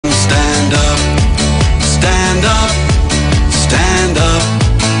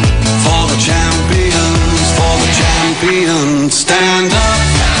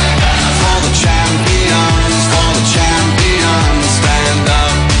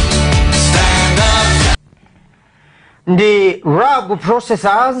Ndi Rub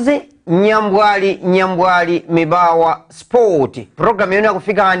Processors Nyambwali-nyambwali Mibawa Sport. Programu yona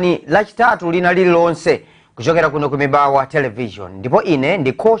kufikani lachitatu lina lililonse kuchokera kuno ku Mibawa Television. Ndipo ine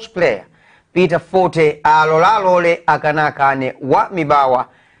ndi coach player Peter Forte alolalole akanakane wa Mibawa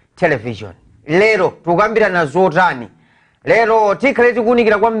Television. Lero tukambira na zotani. Lero tikhale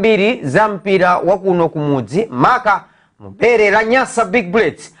tikunikira kwambiri za mpira wa kuno kumudzi maka mubere la Nyasa Big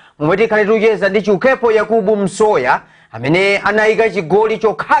Blades. Mumwe tikhale tucheza ndi Chukepo Yakubu Msoya amene anayika chigoli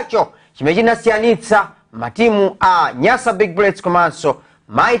chokhacho chimene chinasiyanitsa matimu a Nyasa Big Blades komanso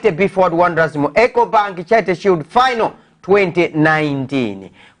Mighty Beford Wanderers mu Ecobank Charity Shield Final 2019.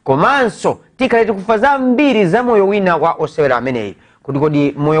 Komanso tikhale tikufa zambiri za moyo wina wa osewera ameneyi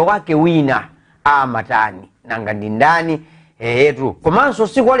kodi moyo wake wina amatani nanga ndi ndani etu. Komanso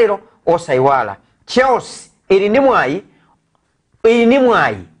siku lero osayiwala Chelsea ili ndi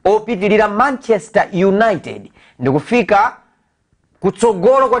mwayi opitilira Manchester United ndikufika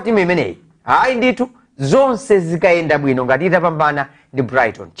kutsogolo kwa timu imeneyi. Hayi ndithu zonse zikaenda bwino ngati itapambana ndi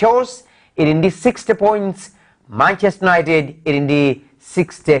Brighton. Chelsea ili ndi 60 points, Manchester United ili ndi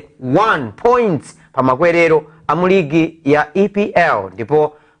 61 points pa makwerero amuligi ya EPL.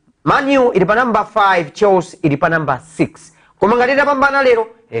 Ndipo Man U ili pa number 5, Chelsea ili pa number 6. Koma ngati itapambana lero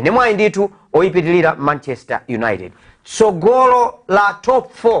ndi mwayi ndithu oyipitilira Manchester United. Tsogolo la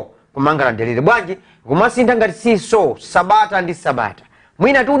top 4 kumangala ndelire bwanji kumasintha ngati siso sabata ndi sabata.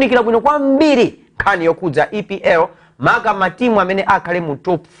 Mwina tiunikira bwino kwambiri nkhani yokhudza EPL maka matimu amene akhale mu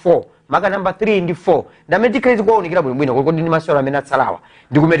top 4 maka number 3 ndi 4 ndamene tikhale tikuwunikira bwino kodi ndi masewera amene atsalawa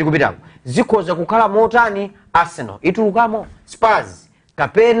ndikumeti kupitako zikhoza kukhala motani. Arsenal itulukamo, Spurs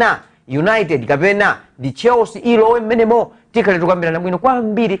kapena United kapena ndi Chelsea ilowe mmenemo tikhale tukambirana bwino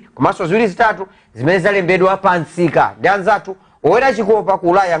kwambiri. Komanso ziwiri zitatu zimene zalembedwa pansika ndi anzathu owera chikopa ku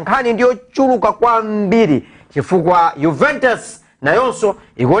Ulaya nkhani ndiyo chuluka kwambiri chifukwa Juventus nayonso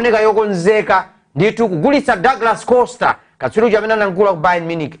ikuoneka yokonzeka ndithu kugulitsa Douglas Costa katswiri amene anagula ku Bayern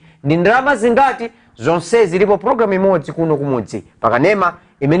Munich. Ndi ndalama zingati zonse zilipo programu imodzi kuno kumudzi pakanema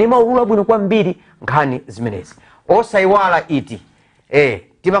imene imaulula bwino kwambiri nkhani zimenezi. Osayiwala iti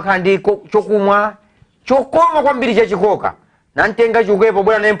timakhala ndi chokumwa chokoma kwambiri chachikoka nantenga Chukepo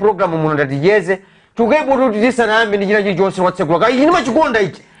bwera naye programu muno ndatijeze Chukepo kuti tisanayambe ndi china chilichonse watsekula ka ichi ndimachikonda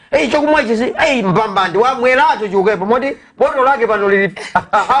ichi chokumwa ichi mpambandi wamwerato Chukepo moti poto lake pano lili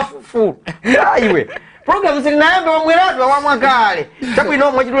half full. Iwe programu silinayambe wamwerato wamwa kale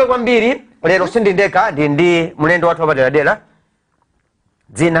chabwino mwachidule kwambiri. Lero sindindeka ndi mlendo wathu wapaderadera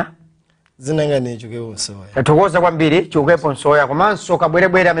dzina ngani Chukepo Msoya. Tathokoza kwambiri Chukepo Msoya komanso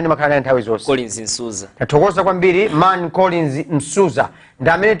kabwerebwere amene makhala nthawi zonse Collins Msuza. Tathokoza kwambiri Man Collins Msuza ndi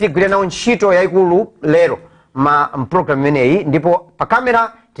amene tigwira nawo ntchito yayikulu lero program imeneyi. Ndipo pa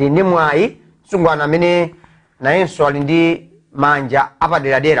kamera tili ndi mwayi msungwana amene nayenso ali ndi manja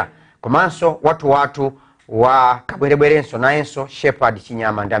apaderadera komanso wathu wa kabwerebwerenso nayenso Shepherd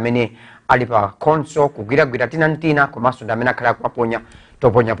Chinyama ndi amene ali pa konso kugwiragwira tinantina komanso ndi amene akhala kupaponya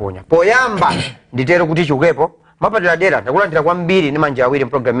toponyaponya. Poyamba nditero kuti Chukepo mapaderadera ndakulandira kwambiri ndi manja awiri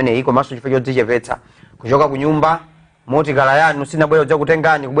program imeneyi komanso chifukwa chodzichepetsa kuchoka ku nyumba motikala yanu sinabwera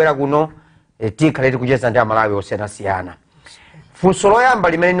kudzakutengani kubwera kuno tikhale tikucheza ndi amalawi osiyanasiyana. Funso loyamba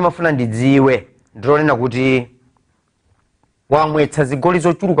limene ndimafuna ndidziwe ndilonena kuti wamwetsa zigoli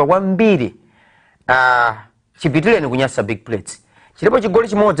zochuluka kwambiri chipitileni ku Nyasa Big Blades. Chilipo chigoli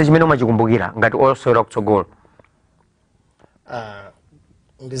chimodzi chimene umachikumbukira ngati osewera kutsogolo?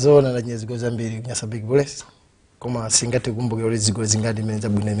 Ndizoona na zigoli zambiri ku Nyasa Big Blades koma singati kumbukira kuti zigoli zingati imene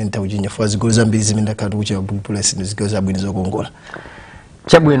zabwino imene tauchinya fwa zigoli zambiri zimene ndakhala kuchira Big Blades ndi zigoli zabwino zokongola.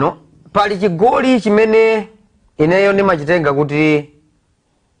 Chabwino pali chigoli chimene ineyo ndimachitenga kuti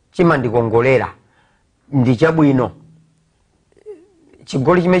chimandikongolera ndi chabwino,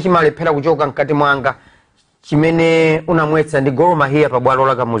 chigoli chimene chimalephera kuchoka mkati mwanga chimene unamwetsa ndi Gor Mahia pa bwalo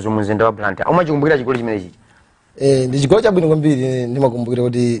la Kamuzu mzinda wa Blantyre. Umachikumbukira chigoli chimene chichi? Ndi chigoli chabwino kwambiri ndimakumbukira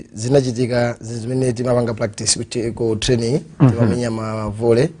kuti zinachitika zimene timapanga practice ku training timamenya ma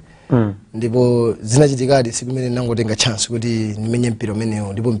volley ndipo zinachitikadi siku imene nangotenga chance kuti nimenye mpira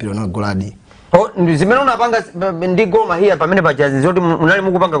umenewo ndipo mpira na goladi. Zimene unapanga ndi Gor Mahia pamene pachazi zoti munali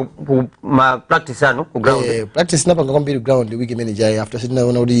mukupanga ku ma practice anu ku ground? Practice napanga kwambiri ground week imene jai after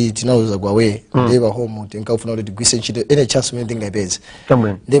sinaona kuti tinauza kwa away ndeba home tinkafuna kuti tigwise ntchito ene chance imene ndingayipeza.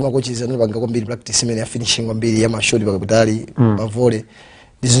 Chabwino ndema coaches anapanga kwambiri practice imene ya finishing kwambiri ya mashoti pakutali pa volley.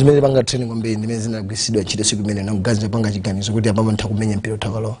 Ndizo zimene panga training kwambiri ndimene zinagwisidwa ntchito siku imene nangazi panga chiganizo kuti apamba ntakumenya mpira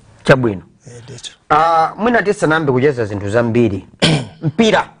utakalowa. Chabwino. Ndithu. Mwina tisanambe kucheza zinthu zambiri.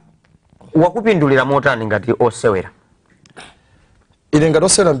 Mpira wakupindulira motani ngati osewera? ine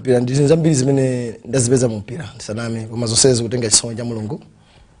ngatosera mpira ndi zambiri zimene ndazipeza mu mpira ndisaname koma zonsezi kutenga chisomo cha Mulungu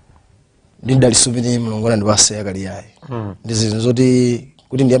ndi ndalisubiri Mulungu anandipase yakali yayi ndi zinthu zoti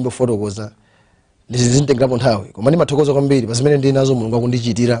kuti ndiyambe kufotokoza ndi zintengerapo nthawi koma ndimathokoza kwambiri pa zimene ndili nazo Mulungu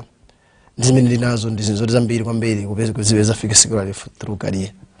akundichitira ndi zimene ndili nazo ndi zinthu zoti zambiri kwambiri kuzipeza fike siku la through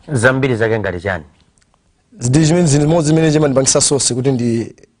career zambiri zake ngati chani ndi zimene chimandipangisa sonse kuti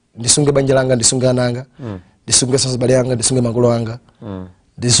ndisunge banja langa ndisunge ana anga ndisunge sasabale anga ndisunge makolo anga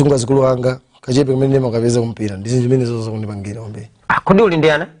ndisunge azikulu anga kachepe kumene ndimakapeza kumpira ndi zinthu zimene zozo kundipangira kwambiri kodi uli ndi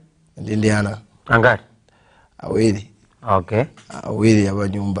ana ndi ana angati awiri okay awiri apa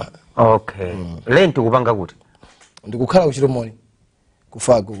nyumba okay rent kupanga kuti ndikukhala kuchiromoni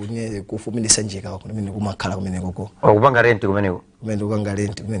kufago kunye kufumilisa njeka kumene ndikumakhala kumene koko kupanga rent kumeneko kumene kupanga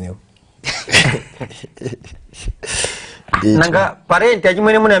rent kumeneko nanga parent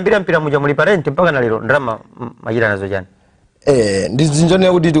achimwene munayambira mpira muja muli parent mpaka na lero ndalama machita nazo chani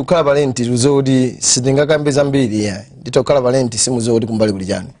ndizinjone kuti tikukhala parent tuzo kuti sitingakambe zambiri ya nditokhala parent simuzo kuti kumbali kuli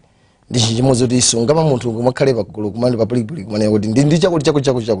chani ndi chimozo kuti isunga pa munthu kumakhale pagulu kumane pa pulipuli kumane kuti ndi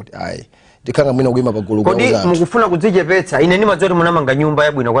chakuti ayi ndikanga mwina kuima pagulu kodi mukufuna kudzichepetsa ine ndimadziwa kuti munamanga nyumba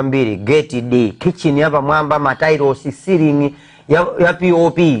yabwino kwambiri gate d kitchen yapa mwamba ma tiles ceiling ya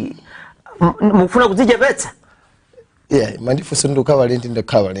POP mukufuna kudzichepetsa mandifunse ndikukhala parent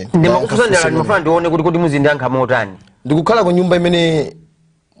ndikukhala parent ndimakufunsa ndimafuna ndione kuti muzindiyankha motani ndikukhala ku nyumba imene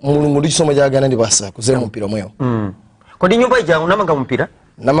Mulungu ndi chisomo chake anandipasa kuzera mu mpira mwewo kodi nyumba ija unamanga mpira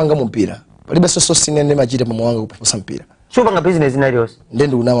namanga mu mpira palibe soso sine ndimachita pamwe wanga kuposa mpira supanga business inaliyonse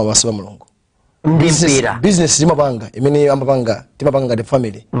ndi unama basi pa Mulungu ndi mpira business timapanga imene amapanga timapanga ngati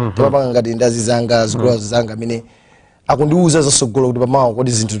family timapanga ngati ndazi zanga zikulu zanga imene akundiuza zasogolo kuti pamawa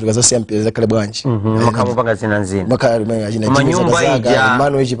kodi zinthu tikazasiya mpira zakhale bwanji makamupanga zina nzina makhala achina manyumba ija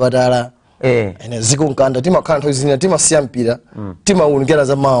mano echipatala ene ziko nkanda timakhala nthawi zina timasiya mpira timaunikira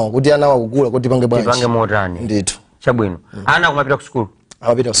za mawa kuti ana wakugula kuti pange bwanji tipange motani ndithu chabwino ana kumapita ku school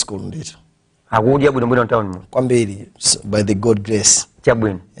amapita ku school ndithu akudya bwino town mu kwambiri by the God grace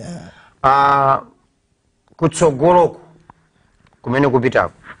chabwino kutsogoloko kumene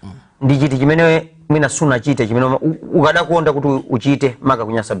kupitako ndi chiti chimene mwina suna chite chimene ukadakonda kuti uchite maka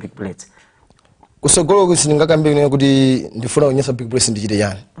kunyasa big plates kusogoloko sindingakambe kuti ndifuna kunyasa big plates ndichite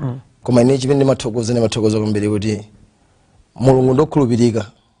yani koma ine chimene ndimathokoza kwambiri kuti Mulungu ndokhulupirika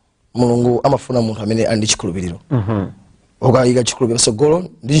Mulungu amafuna munthu amene ali ndi chikhulupiriro ukayika chikhulupiriro sogolo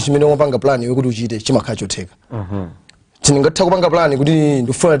ndi chimene wapanga plan yokuti uchite chimakhala chotheka sindingatha kupanga plan kuti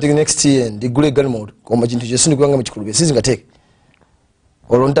ndifuna take next year ndigule galimoto koma chinthu chese ndikupanga muchikhulupiriro sizingatheke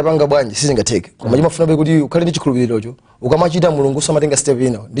olo ntapanga bwanji sizingatheke koma chimafuna kuti ukhale ndi chikhulupirirocho ukamachita Mulungu samatenga step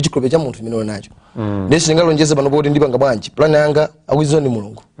ina ndi chikhulupiriro cha munthu chimene nacho ndisi ndingalonjeze pano poti ndipanga bwanji plan yanga akuizo ndi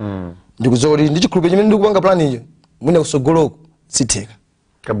Mulungu ndikuzoti ndi chikhulupiriro chimene ndikupanga plan iyo mwina kusogoloko sitheka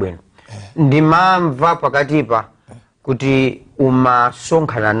kabwino ndimamva pakatipa kuti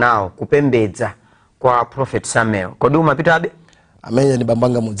umasonkhana nawo kupembedza kwa Prophet Samuel kodi umapitabe amene ndi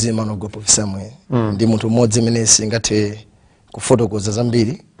bambanga mudzima no Prophet Samuel ndi munthu mmodzi amene singathe kufotokoza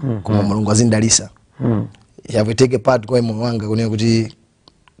zambiri koma Mulungu azindalisa have take part kwa moyo wanga kunena kuti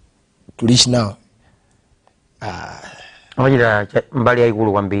tulishi nawo amachita mbali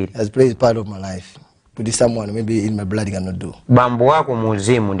yaikulu kwambiri has played part of my life with someone maybe in my blood cannot do bambo wako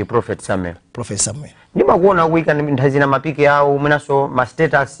muzimu ndi Prophet Samuel ndimakuona kuika ndazina mapiki yawo mwenaso ma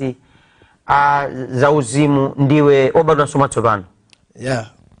status za uzimu ndiwe obadwa somatsopano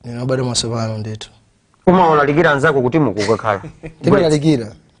ninobadwa masopano ndithu umaolalikira anzako kuti mukukakhala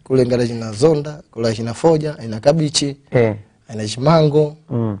timalalikira kulengera china zonda kula china foja ina kabichi ina chimango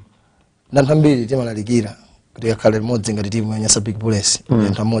ndanthu ambiri timalalikira kuti kakhale limodzi ngati timu yanyasa big bullets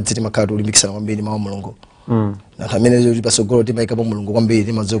ndanthu amodzi timakhala tulimbikisana kwambiri mawu Mulungu ndanthu amene kuti pasogolo timayikapo Mulungu kwambiri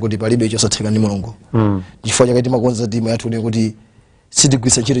timadziwa kuti palibe chosatheka ndi Mulungu chifukwa chake timakonza timu yathu ni kuti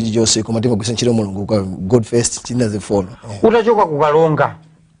sitigwisa ntchito chilichonse koma timagwisa ntchito Mulungu kwa God first tina the follow utachoka kukalonga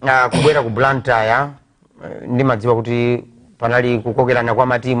kubwera ku Blantyre ndimadziwa kuti panali kukokerana kwa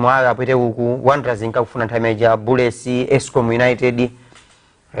matimu apete uku Wanderers inkakufuna nthawi ya Bullets Escom United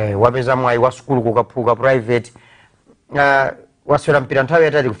wapeza mwayi wa school kukaphuka private waswera mpira nthawi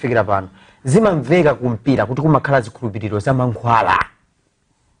yatali kufikira pano zimamveka kumpira kuti kumakhala zikhulupiriro za mankhwala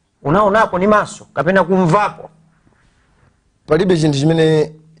unaonapo ni maso kapena kumvapo palibe chinthu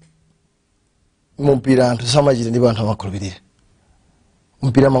chimene mumpira anthu samachita ndipo anthu amakhulupirira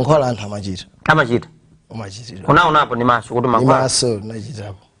mpira mankhwala anthu amachita unaonapo ni maso kuti mankhwala maso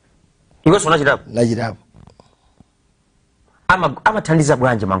nachitapo iweso nachitapo amathandiza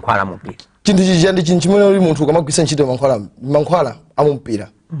bwanji mankhwala mumpira chinthu chichi ndi chinthu chimene uli munthu ukamagwisa ntchito mankhwala amumpira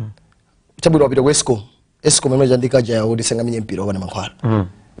chabwino wapita ku Escom Escom imene chandikaja ya kuti sanga minye mpira wana mankhwala.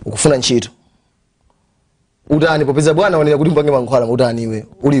 Ukufuna ntchito. Udani popeza bwana wanena kuti mpange mankhwala udani iwe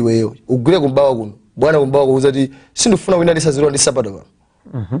uli iweyo. Ugwire kumbawa kuno. Bwana kumbawa kuuza ti sindifuna wina lisaziro ndi sabato pa.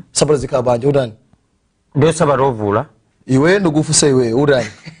 Sabato zikhala banje udani. Ndio sabato ovula. Iwe ndikufusa iwe udani.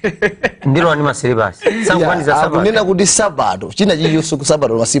 Ndilo ani masiribasi. Sangwani za sabato. Akunena kuti sabato china chilichonse ku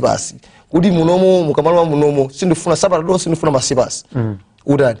sabato masipasi. Kuti munomo mukamalo munomo sindifuna sabato sindifuna masipasi.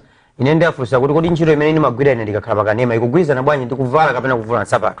 Udani. Ine ndafusa kuti kodi ntchito imene ndimagwira ine ndikakhala pakanema ikugwirizana bwanji ndikuvala kapena kuvula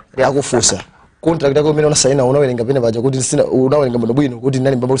sabato. Akufusa. Contract yako imene unasaina unawerenga pene paja kuti sina unawerenga bwino bwino kuti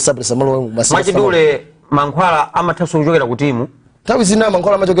nali mbambo sabato samalo masipasi. Mwachidule mankhwala amathaso kuchokera ku timu. Tawi zina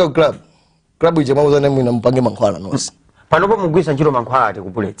mankhwala amachokera ku club. Club ije mwabuza nemu ina mpange mankhwala nonse. Panopo mugwisa ntchito mankhwala ati ku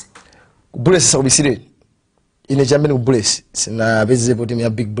Bullets. Ku Bullets sakubisire. Ine chambeni ku Bullets sina bezepo timu ya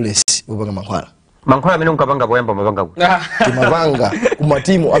Big Bullets upanga mankhwala. Mankhwala amene unkapanga poyamba mapanga kuti. Timapanga ku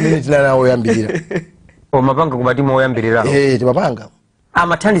matimu amene tinanawo oyambirira. O mapanga ku matimu oyambirira. Timapanga.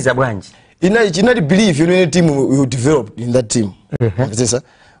 Amathandiza bwanji. Inali believe you team you develop in that team. Sasa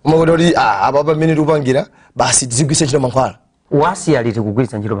umakuti kuti apa pamene tupangira basi tizigwisa ntchito mankhwala. Wasi aliti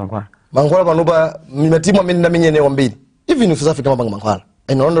kugwisa ntchito mankhwala. Mankhwala panopa matimu amene ndamenyene kwambiri. Even South Africa mapanga mankhwala.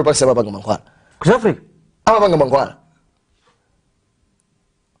 Ino London Park mapanga mankhwala. South Africa amapanga mankhwala.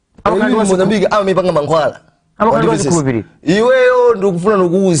 Amapanga Mozambique amapanga mankhwala. Amapanga zikubiri. Iweyo ndikufuna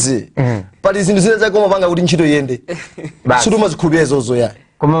nokuuze. Pali zinthu zina zako mapanga kuti ntchito yende. Suduma zikhulupirira zozo ya.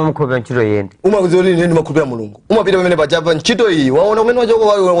 Koma mukhulupirira ntchito yende. Umakuti ine ndimakhulupirira Mulungu. Umapita pamene pachapa ntchito iyi waona umene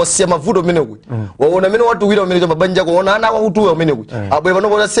wachoko wasiya mavuto pamene kuti. Waona umene watuwira pamene mabanja ako waona ana wakutuwa pamene kuti. Abwe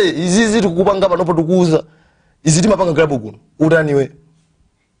panopo se izizi tikukupanga panopo tukuuza. Izi timapanga klabu kuno. Udani we.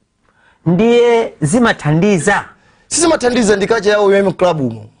 Ndiye zimathandiza. Sizimathandiza ndikacha yawo yemu klabu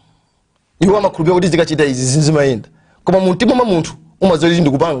umo. Iwo amakhulupirira kuti zikachita izi zizimayenda. Koma mumtima mwa munthu umazoli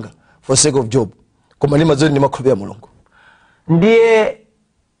ndikupanga for sake of job. Koma ndimazoli ndimakhulupirira Mulungu. Ndiye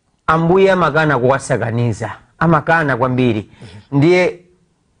ambuye amakana kuwasakaniza. Amakana kwambiri. Ndiye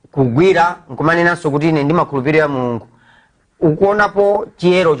kugwira nkumanenanso kuti ine ndimakhulupirira Mulungu. Ukuonapo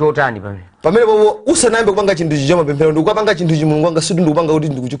chiyero chotani pamene. Pamene bobo usanayambe kupanga chinthu chijama pemphero ndikupanga chinthu chi Mulungu anga sudu ndikupanga kuti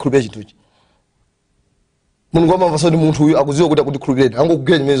ndikuchikhulupirira chinthu chi. Mulungu amamva sodi munthu uyu akuziwa kuti akudikhulupirira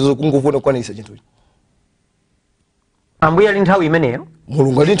angokugwira chimenezo kungofuna kukwanisa chinthu chi. Ambuye ali nthawi imeneyo.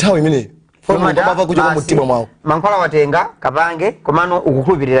 Mulungu ali nthawi imeneyo. Foma baba kuchoka mutima mwawo. Mankhwala watenga kapange komano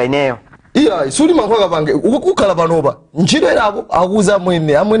ukukhulupirira ineyo. Iya sudi mankhwala kapange ukukhala panopa. Ntchito irapo akuza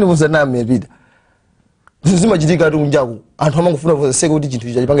amwene musaname pita. Zimachitika tu njako anthu amangofuna kuseka kuti chinthu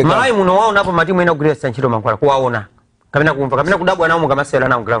chipange kama malayi muno waonapo matimu ena kugwira ntchito mankhwala kuwaona kapena kumva kapena kudabwa nawo mukamasewera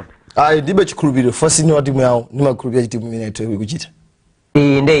nawo ground. Ndibe chikhulupiriro fasini wa timu yawo ndimakhulupirira timu imene itawe kuchita.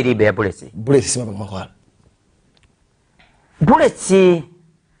 Iyi nde ilibe ya Bullets. Bullets simapanga mankhwala. Bullets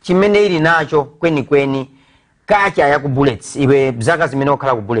chimene ili nacho kweni kacha ya ku Bullets iwe zaka zimene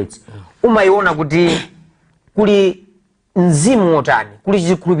okhala ku Bullets umayiona kuti kuli mzimu otani kuli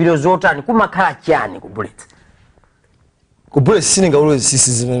chikhulupiriro zotani kumakhala chani ku Bullets. Ku Bullets sininga ulo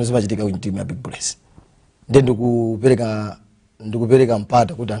sisi zimene zimachitika ku timu ya Big Bullets. Ndikupereka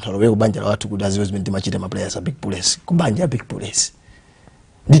mpata kuti anthu alowe kubanja la watu kuti aziwe zimene timachita ma players a Big Bullets kubanja ya Big Bullets.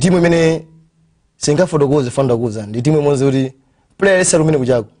 Ndi timu imene singafotokoze fanda kuza ndi timu imodzi kuti player esa lumene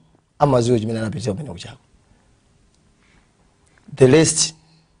kuchako amaziwe chimene anapitira kumene kuchako. The rest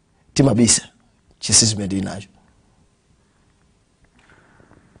timabisa chisizimene inacho.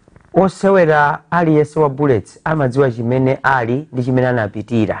 Osewera aliyense wa Bullets amadziwa chimene ali ndi chimene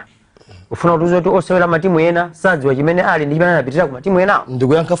anapitira. Ufuna kutuza kuti osewera matimu ena sadziwa chimene ali ndi chimene anapitira ku matimu ena.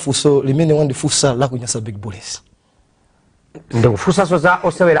 Ndikuyankha funso limene wandifunsa la kunyasa Big Bullets. Ndikufunsanso za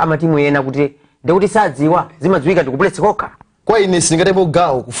osewera amatimu ena kuti ndikuti sadziwa zimadziwika ndi ku Bullets kokha. Kwa ine singatepo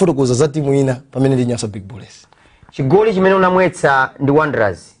gawo kufotokoza za timu ina pamene ndi nyasa Big Bullets. Chigoli chimene unamwetsa ndi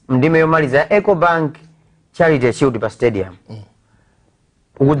Wanderers ndime yomaliza ya Ecobank Charity Shield pa stadium.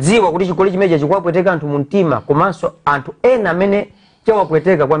 Ukudziwa kuti chigoli chimenechi chikwapweteka anthu mumtima komanso anthu ena amene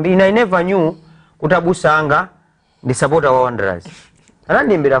chawapweteka kwambiri. I never knew kuti abusa anga ndi supporter wa Wanderers.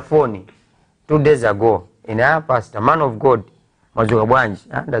 Anandimbira phone 2 days ago ina pastor man of God mazuka bwanji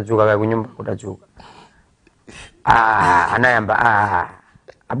ndazuka kaya kunyumba kutazuka. Anayamba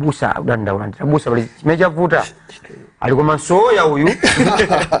abusa udanda abusa bali chimecha vuta alikoma soya uyu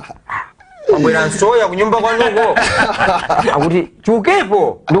wabwera nsoya kunyumba kwanuko akuti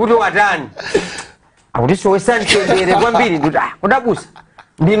chukepo ndikuti watani akuti soesani tendere kwambiri ndikuti kudabusa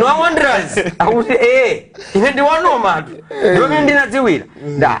ndino a Wanderers akuti ine ndi wanoma ndio mimi ndinadziwira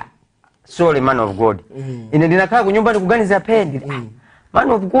sorry man of God ine ndinakhala kunyumba ndikuganiza pendi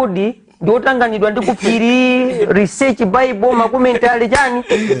man of God ndiotanganidwa ndi kuphiri research bible makomentari chani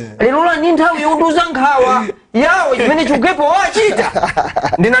lero la ndi nthawi yoduza nkhawa yawo chimene chukepo wachita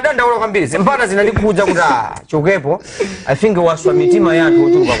ndinadandaula kwambiri mpaka zinandikhudza kuti chukepo I think waswa mitima yathu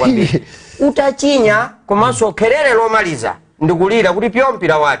ochuluka kwambiri utachinya komanso kherere lomaliza ndikulira kuti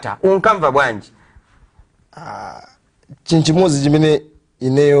pyompira wata unkamva bwanji chinchimozi chimene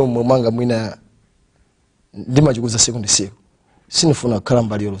ineyo mwanga mwina ndimachikuza siku ndi siku sinifuna kukhala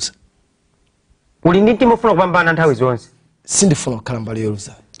mbali yolusa uli ndi timu ufuna kupambana nthawi zonse sindifuna kukhala mbali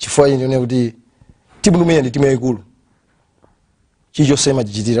yolusa chifukwa ine kuti timu lumenya ndi timu yayikulu chichonse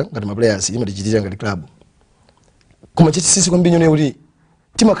imachichitira ngati maplayers imachichitira ngati club koma sisi kwambiri nyone kuti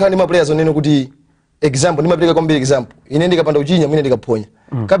timakhala ndi maplayers onene kuti example ndimapereka kwambiri example ine ndikapanda uchinya mwine ndikaphonya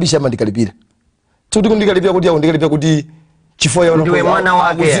kabisha ndikalipira tuti kundikalipira kuti ndikalipira kuti chifukwa yaona ndiwe mwana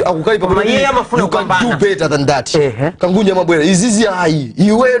wake akukalipa koma iye amafuna kupambana do better than that kangunja mabwera izizi ayi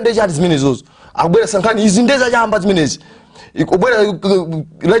iwe ndechati zimene zozo akubwera sankhani izi ndeza chamba zimenezi ikubwera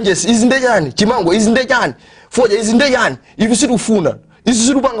Rangers izi ndechani chimango izi ndechani foja izi ndechani ife sitikufuna izi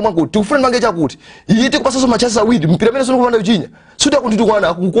situpanga makuti tikufuna mange chakuti iye tikupasaso machasi awiri mpira mene sonokupanda uchinya suti akuti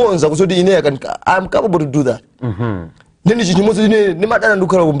akukonza kusoti ine I'm capable to do that neni chichimodzi ine ndimadana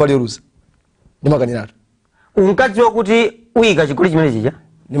ndikukhala kumbali yolusa ndimakaniratu unkadziwa kuti uyika chigoli chimene chija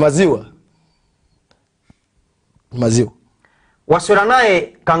ni maziwa waswera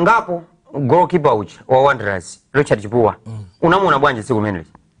naye kangapo goalkeeper uchi wa Wanderers Richard Chipuwa unamuona bwanje siku meneli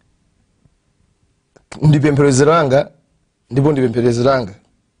ndipempherezeranga ndipo ndipempherezeranga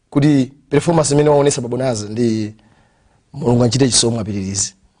kuti performance imene waonesa babonaza ndi mulungu anchite chisomo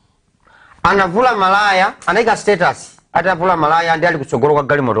apitirize anavula malaya anaika status atavula malaya ndi ali kutsogolo kwa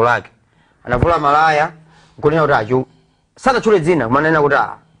galimoto lake anavula malaya nkunena kuti acho sana chule dzina kumanena kuti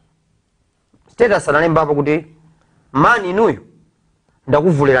status analembapo kuti mani inuyo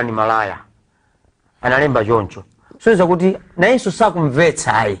ndakuvulirani malaya analemba choncho soza kuti nayenso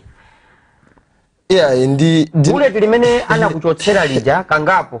sakumvetsa ayi bullet limene anakuchotsera lija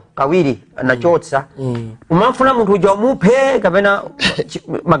kangapo kawiri anachotsa umafuna munthu uja umuphe kapena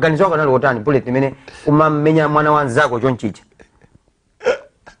maganizo ako anali otani bullet limene umamenya mwana wanzako chonchicha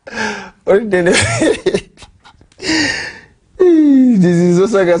ordene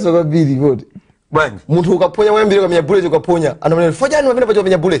ndizizosakasoka bili kodi bwanji munthu ukaponya wayambire kamenya bullet ukaponya anamanena fojani wapenda pacho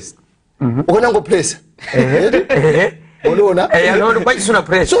kamenya bullet ukanango press unaona anono kwachi suna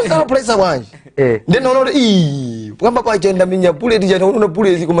press so sala press bwanji then unaona kamba pachenda minya bullet jana unaona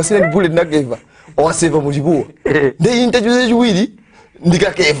bullet kumasina ndi bullet nakeva owaseva muchipuwa ndi interview chiwiri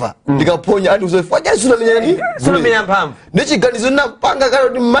ndikakeva ndikaponya andi uzofanya suna menya mphamvu nechiganizo nakupanga kalo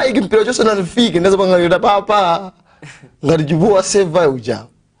ndi mike mpira chose nanifike ndazopanga yoda papa ngati chipuwa save uja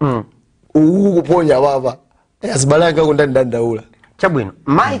kuponya baba asibalanga ko ndandaula chabwino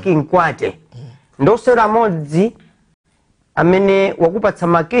Mike Nkwate ndosera modzi amene wakupatsa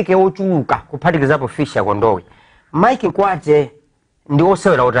makeke ochuluka kuphatikizapo fish yakondowe Mike Nkwate ndi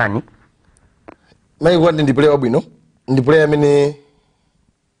osewera utani Mike Nkwate ndi player wabwino ndi player amene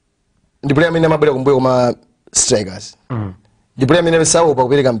amabwera kumbuyo koma strikers ndi player amene sawo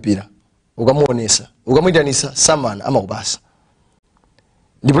pakupereka mpira ukamuonesa ukamuitanisa samana amakupasa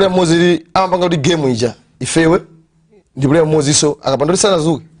ndi player mmodzi amapanga kuti game ija ifewe ndi player mmodzi so akapanda kuti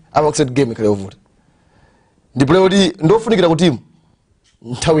sanazuke amakuset game ikhale yovuta ndi player kuti ndofunikira ku timu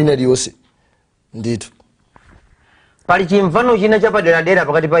nthawi ina iliyonse ndithu pali chimvano china chapaderadera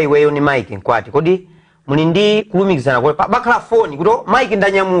pakati pa iweyo ni Mike Nkwate kodi muli ndi kulumikizana kwa bakhala phone kuti Mike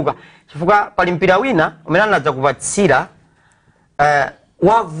ndanyamuka chifukwa pali mpira wina umene anadza kupatsira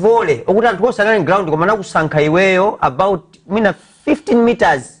wa volley okuti anthu osanali ground koma nakusankha iweyo about mina 15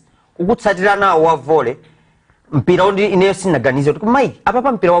 meters kukutsatira nawo wa volley mpira undi ineyo sinaganiza kuti Mike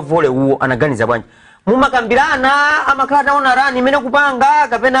apa mpira wa volley uwo anaganiza bwanji mumakambirana amakhala taona rani imene kupanga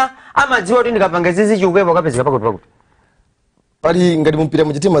kapena amadziwa kuti ndikapanga zizi chikukepo kapezeka pakuti pali ngati mumpira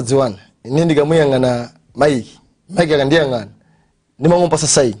muchitima madziwana ine ndikamuyang'ana Mike akandiyang'ana ndimamupasa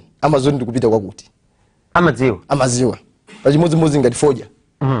sign amazoni ndikupita kwakuti amadziwa pachimodzimodzi ngati foja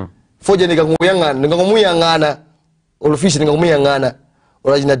foja ndikamuyang'ana olofishi ndikamuyang'ana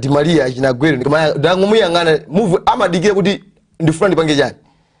olachina Di Maria achina Gwero ndikamuyang'ana move amadikira kuti ndifuna ndipange chani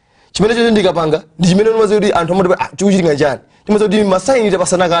chimene chocho ndikapanga ndi chimene unomaze kuti anthu amati chikuchitika chani timaze kuti masaini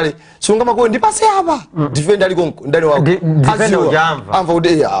tapasana kale sunga makolo ndipase apa defender ali konko ndani wako defender ujamva amva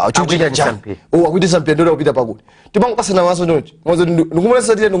kuti chikuchitika chani akuitisa mpira ndola kupita pakuti timangopasana maso chonchi maze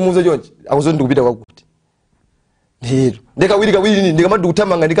ndikumulesa tira ndikumuza chonchi akuzo ndikupita kwakuti ndiro ndikawiri ndikamati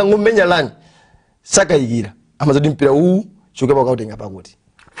ndikutamanga ndikangomenya lani sakayikira amaze kuti mpira uwu chikukepa wakautenga pakuti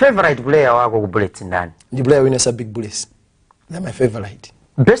favorite player wako ku Bullets ndani ndi player wina sa Big Bullets they're my favorite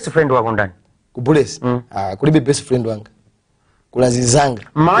Best friend wako ndani? Ku Bullets? Kulibe best friend wanga. Kulazizanga.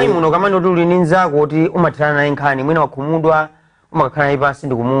 Mai muno kama ndo uli ninzako kuti umatirana naye nkhani mwina wakhumudwa umakakhala naye pansi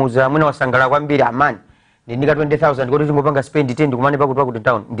ndikumuuza mwina wasangala kwambiri amani ndika 20,000 kuti tingopanga spend 10 ndikumane pakuti pakuti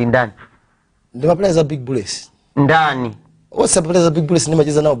town ndi ndani? Ndi ma players a Big Bullets. Ndani? What's players a Big Bullets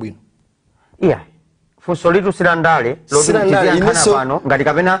ndimacheza nawo bwino. Yeah. Funso litu silandale lotizia nkhana pano ngati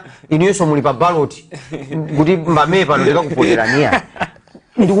kapena inuyonso muli pa ballot kuti mbame pano ndikakupoterania.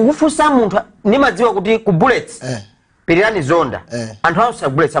 Ndikukufunsa munthu nimadziwa kuti ku Bullets Pirirani zonda anthu awusa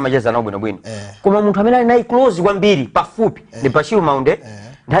Bullets amacheza nawo bwino koma munthu amene ali nayi close kwambiri pafupi ndi Bashiru Maunde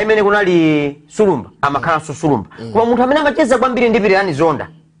nthawi imene kunali Sulumba amakhala Sulumba koma munthu amene amacheza kwambiri ndi Pirirani zonda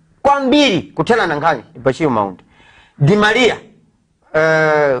kwambiri kuthelana nkhani ndi Bashiru Maunde. Di Maria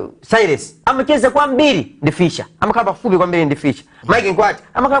Cyrus amacheza kwambiri ndi Fisher amakhala pafupi kwambiri ndi Fisher. Mike Nkwati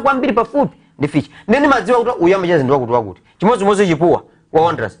amakhala kwambiri pafupi ndi Fisher. Nene madziwa kuti uyu amacheza ndi wakuti chimodzimodzi Chipuwa wa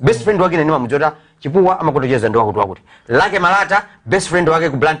Wanderers best friend wake ni mamujota Chipuwa amakutocheza ndi wakuti Lake Malata best friend wake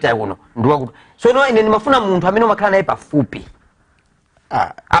ku Blantyre kuno ndi wakuti so no ine nimafuna munthu amene umakhala naye pafupi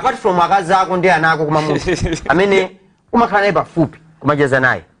apart from akazi ako ndi anako kuma munthu amene umakhala naye pafupi kumacheza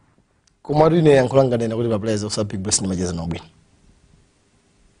naye. Koma ine yankhulanga nena kuti pa players of Big Bullets ndimacheza nawo bwino.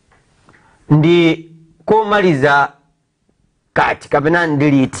 Ndi komaliza kati kapena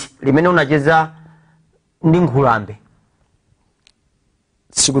ndiliti limene unacheza ndi Nkhulambe?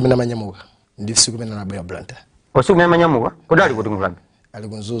 Siku limene amanyamuka ndi siku limene anabwera Blantyre. Siku limene amanyamuka kudali kuti Nkhulambe? Ali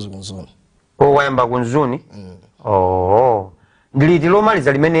kunzuzu kunzuni. Wayamba kunzuni? Ndiliti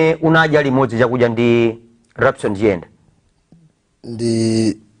lomaliza limene unadya limodzi chakudya ndi Rapson Jenda?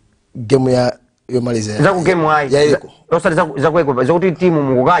 Ndi game ya yomaliza. Zaku game wayi. Yaiko. Osati zakweko zakuti timu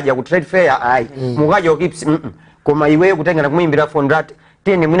mukukaja ku trade fair ayi. Mukukaja ukips koma iweyo kutenga na kumuimbira Fondrat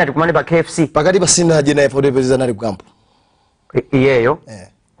tene mwina tikumane pa KFC. Pakati pasina jena yapodepeza nali kukampo. Iyeyo?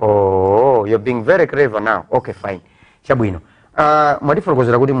 You're being very clever now. Okay, fine. Chabwino.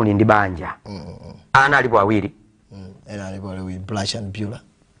 Mwatifotokozera kuti muli ndi banja. Ana alipo awiri. Ana alipo awiri, Blacha and Beulah.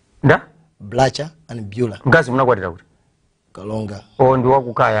 Nda? Blacha and Beulah. Mkazi munakwatira kuti? Kalonga. Ndi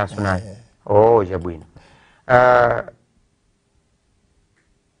wakukaya sunayi. Chabwino.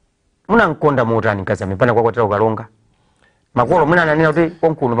 Munankonda motani mkazi amepanda kwakwatira Kalonga? Makolo mwina ananena kuti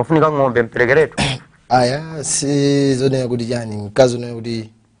konkuno pafunika ng'ombe mperekeretu. Aya si zone kuti jani mkazi unayo kuti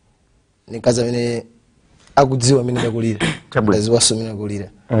nikaza amene akudziwa amene ndakulira. Mkazi waso amene akulira.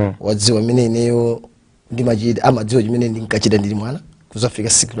 Wadziwa amene ineyo ndimachita amadziwa chimene ndinkachita ndili mwana kuzafika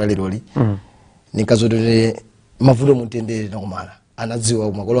siku la lero li. Nikazo kuti mavuto mutendere nakumala.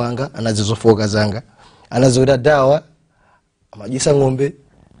 Anadziwa makolo anga, anadziwa zofoka zanga. Anadziwa dawa amajisa ng'ombe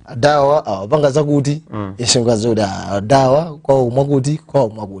dawa awapanga zakuti yesenga zoda dawa kwa umwakuti kwa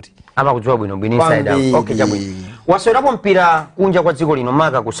umwakuti ama kujua bwino bwino inside out. Okay, chabwino. Waswerapo mpira kunja kwa dziko lino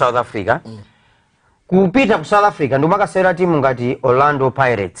maka ku South Africa. Kupita ku South Africa ndo maka sera timu ngati Orlando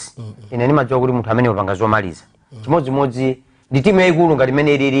Pirates. Ine nimajua kuti munthu amene upanga zomaliza. Chimodzimodzi ndi timu yaikulu ngati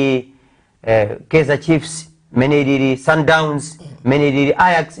imene ilili Kaizer Chiefs, imene ilili Sundowns, imene ilili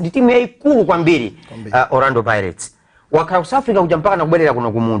Ajax, ndi timu yaikulu kwambiri Orlando Pirates. Wakhala ku South Africa kuja mpaka nakubwerera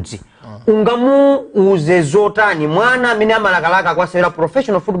kuno kumudzi. Ungamuuze zotani mwana amene amalakalaka kwa sera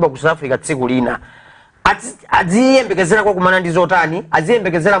professional football ku South Africa tsiku lina aziyembekezera kwa kumana ndi zotani,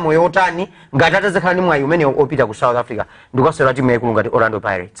 aziyembekezera moyo otani ngati atazakhala ndi mwayi umene opita ku South Africa ndikasera timu yaikulu ngati Orlando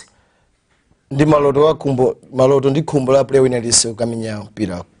Pirates? Ndi maloto wakumbo maloto ndi khumbo la player winner lise ukamenya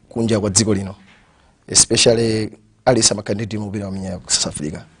mpira kunja kwa dziko lino, especially alisa makandidati mu mpira wamenya ku South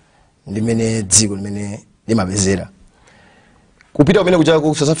Africa ndimene dziko limene limapezera kupita umene kuja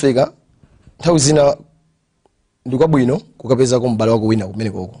ku South Africa. Nthawi zina ndikwabwino kukapeza ko mbale wako wina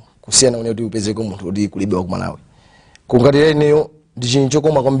kumene koko kusiyana une kuti upeze ko munthu kuti kulibe wa ku Malawi. Kungatira ineyo ndi chincho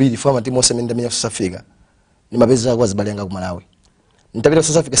koma kwambiri fama timu ose ndamenya ku South Africa nimapeza kwa zibale yanga ku Malawi. Ntapita ku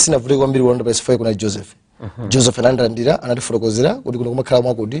South Africa sina vuto kwambiri Orlando Pirates fai kuna Joseph. Joseph anandira anatifotokozera kuti kuno kumakhala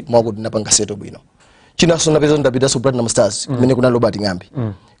mwakuti napanga seto bwino. Chinaso napeza ndapita so Platinum Stars kumene kuna Robert Ngambi.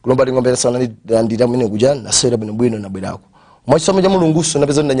 Kulomba ngombe sana ndira mwene kuja na sera bwino na bwirako. Mwachisa mulunguso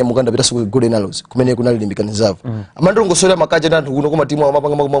napeza ndanyamuka ndapita su Golden Arrows kumene kuna limbikani zavu. Amandongo sora makaja nanthu kuno koma timu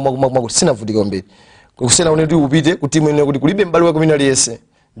amapanga sina vutika kwambiri. Kusena une ndi upite ku timu ine kuti kulibe mbali wako mina liyese.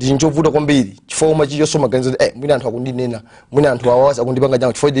 Ndi nchovuta kwambiri. Chifukwa chicho so maganizo mwina anthu akundinena, mwina anthu awaza akundipanga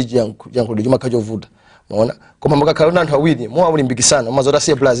jangu chifukwa jangu ndi chimakha chovuta. Maona? Koma makakhala anthu awiri mo amulimbikisana mazota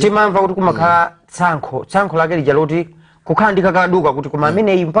siya plaza. Timamva kuti kumakhala tsankho lake lija loti kukhala ndikakaduka kuti koma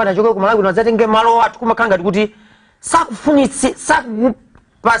amene impana choke kumalawi unadzatenge malo athu kumakhala kuti sakufunitsi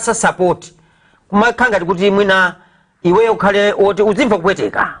sakupasa support kumakhala kuti mwina iweyo khale oti uzimva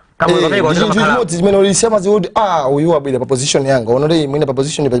kupweteka chimodzi chimene ulisema zikuti uyu wabwera pa position yanga onoti mwina pa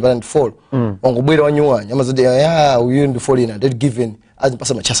position pa 4 wangobwera wanyuwanya amazoti uyu ndi foreigner that given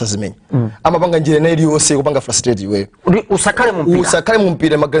azipasa machasa zimene amapanga njira nayo iliyonse kupanga frustrate iweyo usakhale mu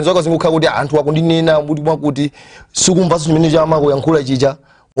mpira maganizo ako azingokhala kuti anthu akundinena muti mwakuti sikumvaso chimene chamako yankhula chicha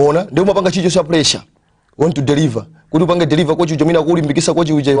ona ndio umapanga chicho cha pressure want to deliver kuti upange deliver kochi uchomina kulimbikisa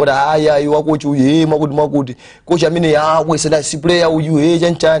kochi uje ora haya wakochi uye mwakuti kochi amene yakwesera si player uyu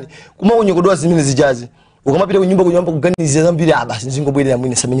chanchani kuma unyokodwa zimene zijazi ukamapita kunyumba kuganiza zambiri basi zingobwerera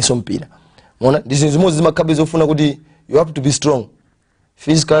mwine samenyiso mpira unaona ndizo zimozi zimakhabe zofuna kuti you have to be strong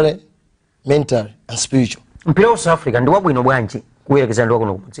physically mentally and spiritual mpira wa South Africa ndi wabwino bwanji kuyerekeza ndi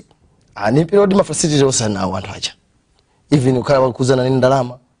wakuno kumudzi ni mpira ndi mafacilities osanawo anthu acha even ukhala wakuzana ni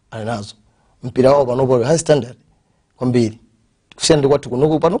ndalama alinazo mpira wao panopo high standard kwambiri kusiyana ndi kwathu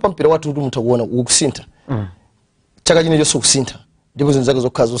kuno panopa mpira wathu mutha kuona ukusinta chaka chine chonse ukusinta ndipo zinthu zake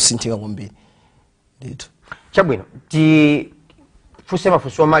zokhala zosinthika kwambiri ndithu chabwino fuse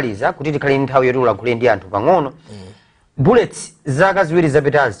mafunso omaliza kuti tikhale nthawi yoti ulagule ndi anthu pang'ono bullets zaka ziwiri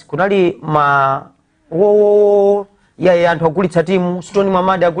zapitazi kunali anthu agulitsa timu Stone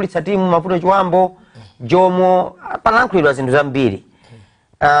Mamadi agulitsa timu Mavuto Chiwambo Jomo palankhulidwa zinthu zambiri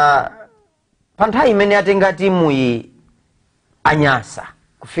pa nthawi imene atenga timu iyi anyasa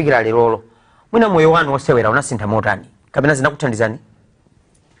kufikira lerolo mwina moyo wanu wosewera unasintha motani kapena zinakuthandizani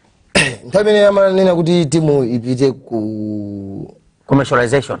nthawi imene amanena kuti timu ipite ku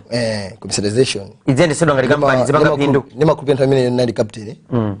commercialization idzende ngati kampani zipanga phindu ndimakhulupirira nthawi imene nali captain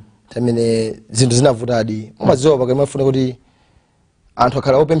nthawi imene zinthu zinavutadi umadziwa pake mafuna kuti anthu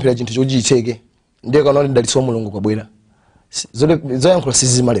akhala opemphera chinthu chochicheke ndiye kana ndidalitso wa Mulungu kwabwera zoyankhula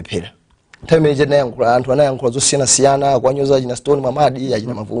sizimalephera nthawi imene chanayankhula anthu anayankhula zosiyana kwanyoza achina Stone Mamadi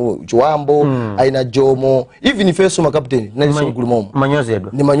achina Mavuto Chiwambo aina Jomo even ifeso makapteni naliso mgulu momo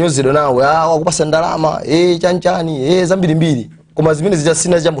ni manyozedwa nawe wakupasa ndalama chanchani zambirimbiri koma zimene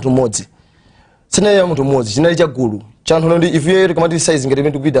zijasina cha munthu mmodzi chinali cha gulu chanthu ndi ife kamati size ngati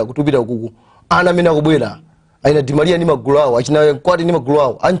imene kutupita kuku ana amene akubwera aina Di Maria ni magulu awo achina kwati ni magulu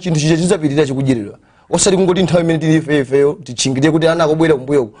awo anchinthu chiche chizapitirira chikudyerera osati kungoti nthawi imene tili ifeyo tichingire kuti ana akubwera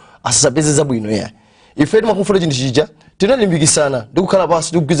kumbuyo asasapeze zabwino ife timakufuna chinthu chija tinalimbikisana ndikukhala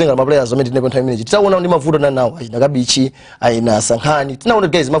pasi tikugwizenga maplayers amene tinapo nthawi imeneyi titaona ndi mavuto nawo achina Kabichi aina Sankhani tinaona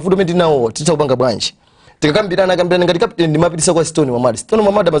guys mavuto amene tinawo titakupanga bwanji tikakambirana ngati captain ndimapitisa kwa Stone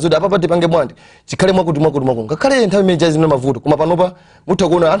Mamadi amazodi apa tipange bwanji chikhale mwakuti ngakhale nthawi imene jazi mavuto koma panopa mutha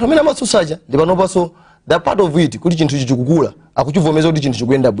kuona anthu amene amatsusacha ndi panopa so the part of it kuti chinthu chichi kukula akuchivomeza kuti chinthu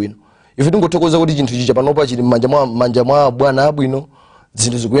chikuyenda bwino ife tingothokoza kuti chinthu chicha panopa chili manja mwa bwana abwino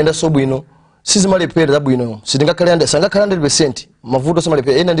zinthu zikuyenda so bwino sizimalephera zabwino sitingakhale sangakhala 100% mavuto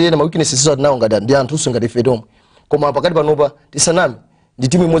samalephera ena ndi ena ma weaknesses atinawo ngati ndi anthu ngati ife tomwe koma pakati panopa tisanami ndi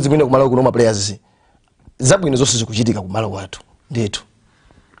timu imodzi bwino kumalo kuno ma players zabwino zonse zikuchitika kumalo kwathu ndithu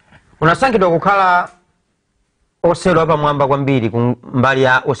unasankhidwa kukhala osewera pamwamba kwambiri kumbali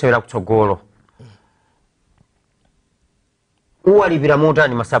ya osewera kutsogolo uwalipira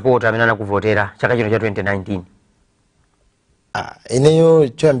motani masapota amene anakuvotera chaka chino cha 2019 ineyo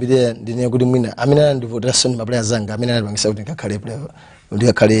choyambirira ndine kuti mwina amene anandivotera soni maplayers zanga amene anandipangisa kuti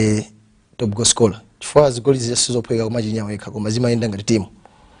ndikakhale top goal scorer chifukwa zigoli zisizophweka kumachinya wekha koma zimayenda ngati timu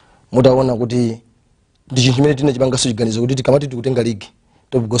mutaona kuti ndi chinthu chimene tinachipangaso chiganizo kuti tikamati tikutenga league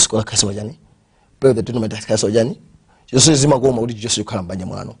top goal scorer akhaso chani player of the tournament akhaso chani zonse zimakoma kuti chichonse chikhala mbanja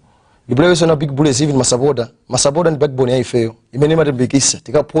mwano Ibrahim na big bullets even masapota ndi backbone ya ifeyo imene imatimbikisa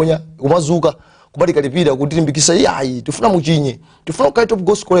tikaponya kumazuka kubalika lipira kuti timbikisa tifuna muchinye tifuna ukale top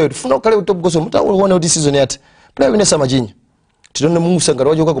goal scorer tifuna ukale top goal scorer mutaona kuti season yathu player wina samachinya titone musangala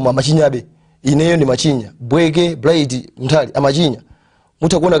wachoka koma machinyabe ineyo ndi machinya bweke blight mthali amachinya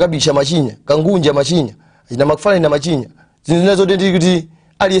mutakuona Kabisha machinya Kangunja machinya ina makufala ina machinya zinazo ndi kuti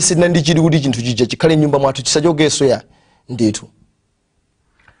aliyese ndi chidi kuti chinthu chija chikhale nyumba mwathu chisachokeso ndithu.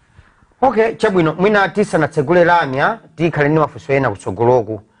 Okay, chabwino mwina tisa na tsegule lamya tikhale ni mafunso ena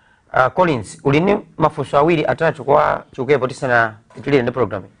kutsogoloku. Collins, ulini mafunso awiri atatu kwa chukepo tisa na itilile ndi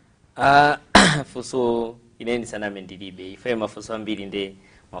programu? Fuso ineni sana mendilibe. Ife mafunso ambili ndi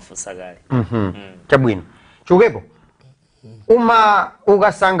mafunso gale. Chabwino. Chukepo,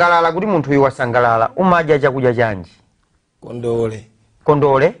 ukasangalala kuti munthu uyu wasangalala, umadya chakudya chanji? Kondole.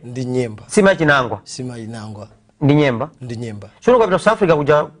 Kondole? Ndi nyemba. Sima chinangwa? Sima inangwa. Ndi nyemba? Ndi nyemba. Suno kapita South Africa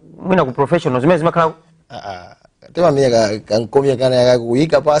kuja mwina ku professionals zimene zimakhala tema miya kankomya kana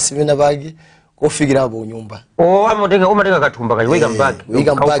yakuyika pasi mina bagi kofikira hapo nyumba. Umatenga kathumba kayika mbagi.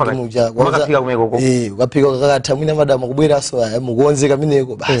 Wika mbagi muja. Ukafika kumeko. Ukafika kakatha mwina madama kubwera so mugonzeka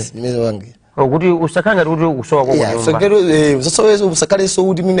mineko basi nimeze wange. Kuti usakanga kuti ukusowa kwa yeah, nyumba. Usasoweza usakale so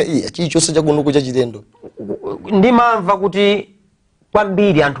kuti mina chichonse chakuno cha chitendo. Ndimamva kuti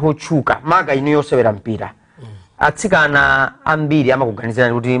kwambiri anthu otchuka maga ino yosewera mpira. Atsikana ambiri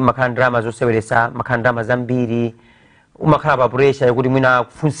amakuganizira kuti makhala drama zoseweresa, makhala drama zambiri, umakhala pa pressure yokuti mwina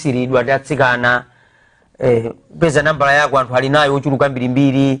kufunsiridwa ndi atsikana, peza nambala yako anthu ali nayo ochuluka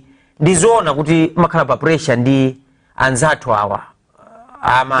mbirimbiri. Ndizoona kuti makhala pa pressure ndi anzathu awa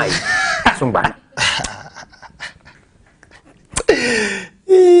amayi sungwana.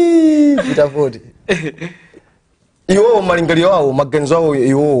 Vitafoti. Iwo malingaliro wao maganizo wao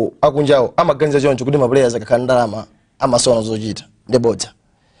iwo akunjawo amaganiza choncho kuti ma players akakhala ndalama amasowa zochita ndebodza.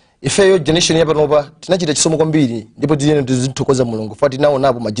 Ifeyo generation yapa nopa tinachita chisomo kwambiri ndipo tiyene tizithokoza Mulungu fati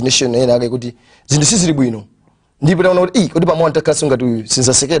naonapo ma generation ena ake kuti zinthu sizili bwino. Ndipo taona kuti kuti pamwe antakhaso ngati uyu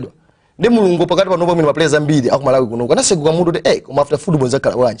sinzasekedwa. Ndi Mulungu pakati panopa mwina ma players ambiri akumalawi kuno kanasekuka mutu kuti koma after football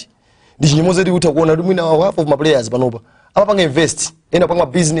zakhala bwanji. Ndi chinyimoze kuti utakuona kuti mwina half of ma players panopa amapanga invest ena panga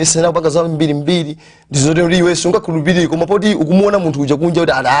business ena panga za mbiri ndizote uri iwe sungakhulupirire koma poti ukumuona munthu uja kunja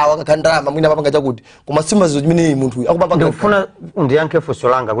kuti alawa kakhandama mwina apanga chakuti koma simazo chimene munthu akupanga. Ndikufuna ndiyankhe funso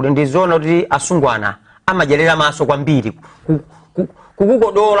langa kuti ndizoona kuti asungwana amajalera maso kwambiri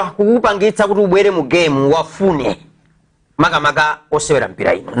kukukodola kukupangitsa kuti ubwere mu game wafune makamaka osewera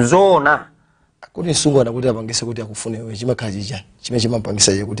mpira ino nzoona kuti sungwana kuti apangise kuti akufune wewe chimakhala chichani chimene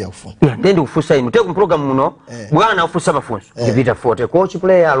chimampangisa iye kuti akufune. Ndendi kufunsa inu teku program muno bwana ufunsa mafunso ndipita forte coach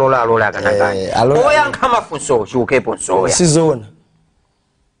player alola akananganya oyankha mafunso chiukepo nsoya sizoona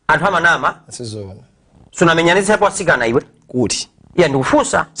anthu amanama sizoona sunamenyanitsa hapo asikana iwe kuti iya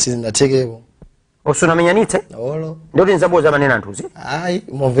ndikufunsa sizinathekepo osunamenyanitse olo ndoti nzaboza manena anthuzi ayi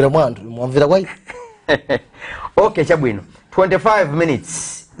mwamvera mwandu mwamvera kwa okay chabwino 25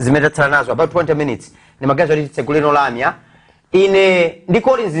 minutes zimetatsala nazo about 20 minutes ni magazo ali tseguleno lamya ine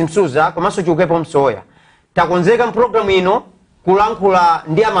ndikoli nzimsuza komanso chiukepo msoya takonzeka program ino kulankhula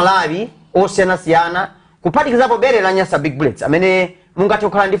ndi amalawi osiyanasiyana kuphatikizapo bere la Nyasa Big Bullets amene mungathe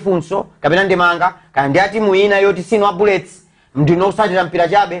kukhala ndi funso kapena ndimanga kana ndi ati muina yoti sino a Bullets ndino usatira mpira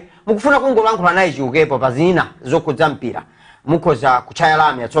chabe mukufuna kungolankhula naye chiukepo pa zina zokhudza mpira mukhoza kuchaya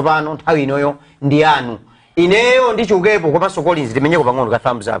lamya tsopano nthawi inoyo ndi anu. Ineyo ndi chiukepo komanso Collins timenyeko pang'ono ka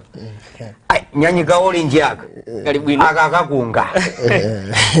thumbs up. Ai nyanyika orange aka kali bwino aka akakunga.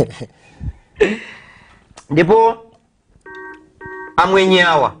 Ndipo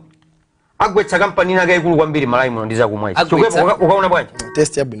amwenyawa agwetsa kampani nake ikulu kwambiri malawi muno ndiza kumwaisa. Chiukepo ukaona bwanji?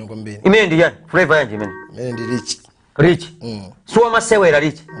 Test ya bwino kwambiri. Imene ndi yani? Flavor yanji imene? Imene ndi rich. Rich. Suwa masewera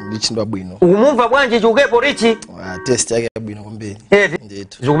rich. Rich ndo bwino. Ukumumva bwanji chiukepo rich? Test yake bwino kwambiri.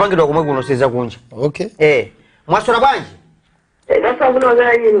 Ndithu. Zikupangidwa komwe kuno seza kunja. Okay. Mwaswera bwanji? Ndasa kuno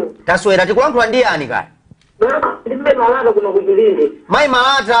ngayini. Taswera tikulankhula ndi yani kaya? Ndimbe malata kuno kujilinde. Mai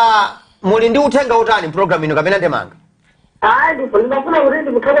malata muli ndi uthenga utani program ino kapena ndemanga? Ndipo ndinafuna kuti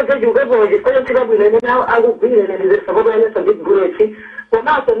ndimuthokoze chiukepo chifukwa chika bwino imene akugwire ndizisababu ya Nyasa Big Bullets.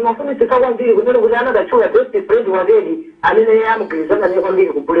 Komanso ndimafunitsitsa kwambiri kumene kuti anadachula best friend wakedi amene amugwirizana naye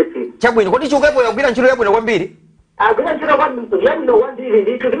kwambiri ku Bullets. Chabwino kodi chiukepo yagwira ntchito yabwino kwambiri? Agwira ntchito kwambiri yabwino kwambiri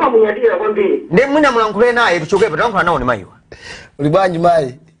ndithu timamunyadira kwambiri. Ndi mwina mulankhule naye chiukepo talankhula nawo ni mayiwa. Uli bwanji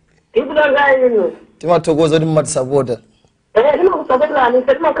mai? Ndikuda ngayini. Timathokoza kuti mumatisapota. Timakusapotani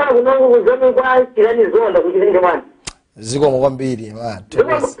timakhala kunongo kuzome kwa chilani zonda kuchilinde bwana. Zikomo kwambiri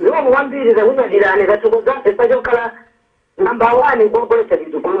zikomo kwambiri zakunyadirani zathokoza pesachokhala number 1 kuokolesa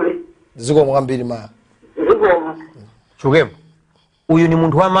lidzukulu. Zikomo kwambiri ma. Zikomo. Chiukepo uyu ni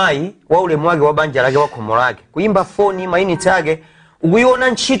munthu wa mayi wa ulemu wake wa banja lake wa khomo lake kuimba foni mayinitsi ake ukuiona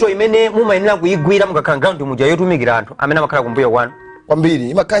ntchito imene mumayenera kuyigwira mukakhala ground muja yotumikira anthu amene amakhala kumbuyo kwanu kwambiri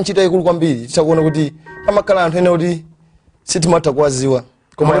imakhala ntchito ikulu kwambiri titakuona kuti amakhala anthu ene kuti sitimatha kuwaziwa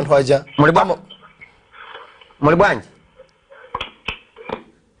koma anthu aja muli bwanji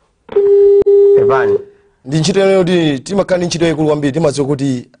Evani ndi ntchito ene kuti timakhala ndi ntchito ikulu kwambiri timadziwa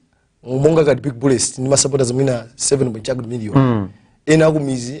kuti monga ngati Big Bullets ndi masapota zamina 7 million ena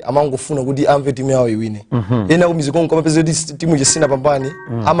akumizi amangofuna kuti amve timu yawo iwine ena akumizi konko amapeza kuti timu jesina pambani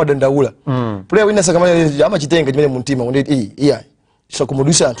amadandaula player wina sakamanya amachitenga chimene mumtima kuti iya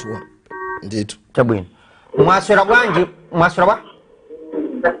sakumudwisa anthu ndithu chabwino mwaswera bwanji mwaswera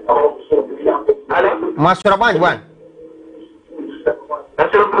bwanji bwana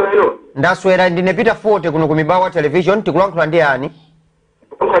ndaswera ndine Peter Forte kuno ku Mibawa Television tikulankhula ndi ani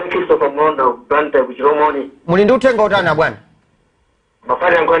muli ndi uthenga utani bwana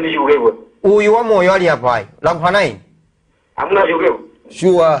mafari yangu ndi chiukepo uyu wa moyo ali apayi lankhula nayi amuna chiukepo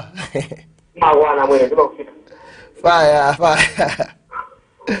sure mawana mwene ndikufika fire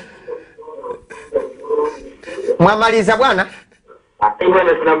mwamaliza bwana Imene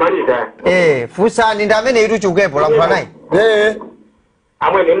sinamaliza. Fusani ndi amene itu chukepo lankhula naye.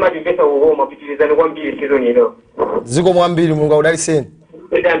 Amwene imajipesa uwoma pitirizani kwambiri season ino. Ziko mwambiri Mulungu akudaliseni.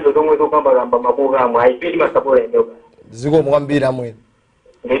 Etanto zomwe zokamba mabuga aipidi masapole ndoka. Ziko mwambiri amwene.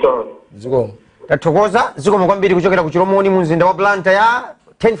 Ndito. Ziko. Tathokoza ziko mwambiri kuchokera ku Chilomoni mu mzinda wa Blantyre ya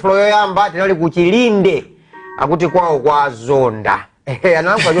 10th floor yoyamba tinali ku Chilinde akuti kwawo kwa Zonda.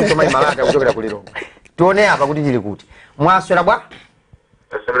 Analankhula choncho mai malata kuchokera ku Lilongwe. Tione apa kuti tili kuti. Mwaswera bwa?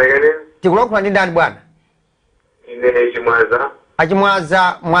 Asamlegane. Tikulankhula ndi ndani bwana? Ine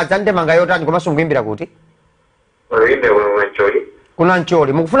Chimwaza. Mwaza ndemanga yotani komanso mukuimbira kuti? Mukuimbira kuna Ncholi. Kuna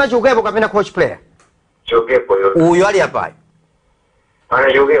Ncholi. Mukufuna chukepo kapena coach player? Chukepo yo. Uyo ali apayo.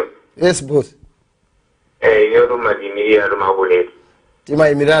 Ana chukepo? Yes boss. Iyo tumadimiria tumakuleti.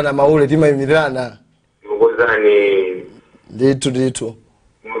 Timayimirana maule timayimirana. Mukuzani. Nditu.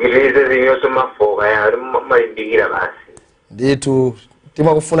 Mukilize zinyoso mafoka ya malimbikira basi. Nditu.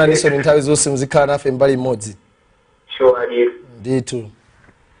 Timakufuna niso ni nthawi zonse muzikhala nafe mbali imodzi. Sure. Nditu.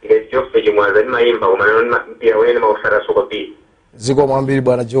 Ile Jofu Chimwaza nimayimba kumaneno pia wene mausara soko pili. Ziko mwambiri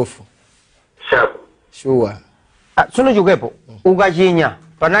bwana Jofu. Shabu. Sure. Suno chukepo ukachinya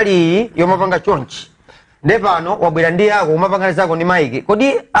panali yomapanga chonchi. Ndepano wabwera ndi yako umapanga zako ni Mike.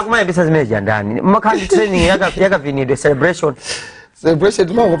 Kodi akumayambisa zimeji ndani. Makhandi training yakavinidwe celebration. Celebration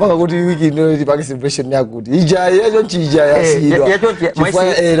timangopanga kuti wiki ino tipake celebration yakuti. Ijaya chonchi ijaya sidwa.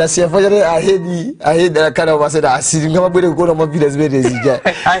 Nasiyafa chane ahead akana maseda asiri ngamabwere kuona mapira zimene zija.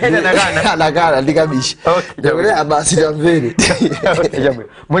 Ahead anakana ndikabisha. Ndakule abasi tamvere.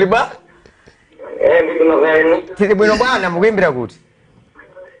 Muliba? Ndikuno venu. Tili bwino bwana mukuimbira kuti?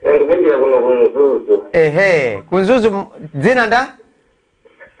 Ndikuimbira kuno kunzuzu. Kunzuzu dzina nda?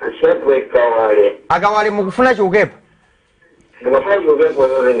 Shepwe Kawale. Akawale mukufuna chukepo? Ndikufuna chukepo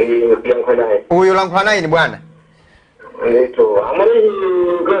yore ndiyankhwa naye. Uyo lankhula naye ni bwana? Ndito. Amali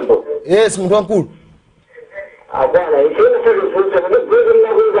chukepo? Yes muntu wankulu. Abana ichena sekufuta ndibweze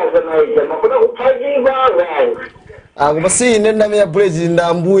nakuza naija. Makuna kupajiba wangu. Kuma si nenda meya brezi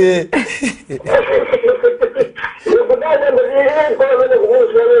ndambuye.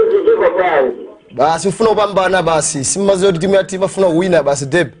 Basi ufuna upambana basi. Simazi yoti timu ya timu afuna uwina basi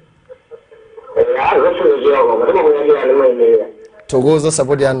deb. Togoza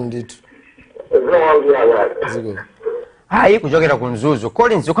support yanu nditu. Ziko. Hayi kuchokera kunzuzu.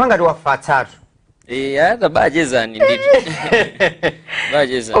 Collins ukangati wafatsatu. Hata bajezani nditu.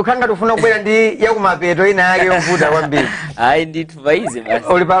 Bajezani. Ukangati ufuna kubwera ndi yakumapeto ina yake yovuta kwambiri. Hayi nditu vaize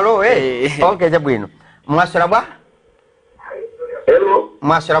basi. Ulipalo Okay chabwino. Mwaswera bwa? Hello.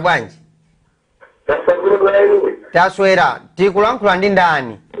 Mwaswera bwanji? Tasabulu. Taswera tikulankhula ndi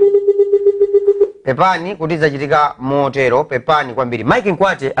ndani? Pepani kuti zachitika motero pepani kwambiri. Mike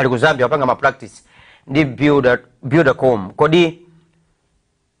Nkwate ali ku Zambia wapanga ma practice ndi builder.com. Kodi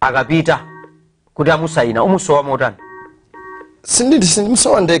akapita kuti amusaina umusowa motani? Sindi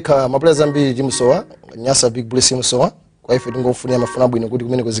musowa ndeka mapuleza ambiri timusowa Nyasa Big Blessing musowa kwa ife tingofunia mafuna bwino kuti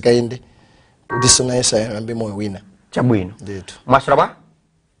kumene kozikaende kuti sona yesa ambe moyo wina chabwino. Nditu.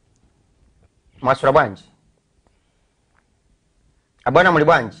 Mwaswera bwanji? Abwana muli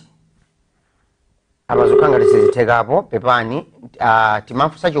bwanji? Abazokanga tisiziteka hapo pepani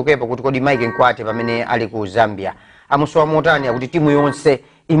timafusa chukepo kuti kodi Mike Nkwate pamene ali ku Zambia amusowa motani akuti timu yonse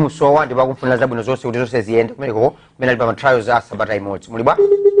imusowa ndi pakumfunira zabwino zonse kuti zonse ziyende kumeneko kumene ali pa trials a Sabata imodzi. Muli bwa?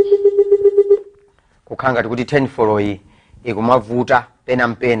 Kukhanga tikuti 10 follow iyi ikumavuta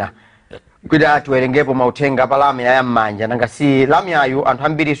pena kuti atiwerengepo mauthenga pa lamya ya mmanja nanga si lamyayu anthu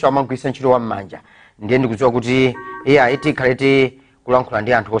ambiriso amagwiritsa ntchito wa mmanja ndiye ndikudziwa kuti tikhaleti kulankhula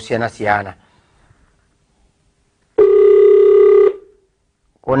ndi anthu osiyanasiyana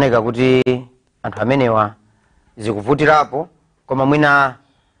kuoneka kuti anthu amenewa zikuvutirapo koma mwina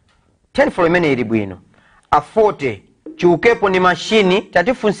 10 follow imene ili bwino afote chiukepo ni mashini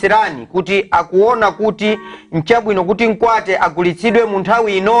tatifunsirani kuti akuona kuti nchabwino kuti Nkwate agulitsidwe mu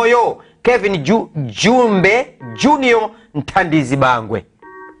nthawi inoyo. Kevin Jumbe Junior Nthandizi Bangwe.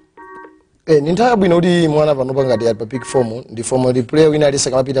 Ni nthawi bwino kuti mwana panopa ngati ali pa pick form ndi form ndi player wina alisa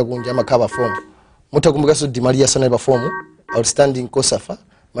kamapita kunja amakhala form. Mutakumbukanso Di Maria sana pa form outstanding Kosafa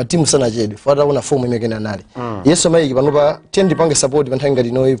matimu sana chedi fata una form imekena nali. Yeso maiki panopa tendi pange support pa nthawi ngati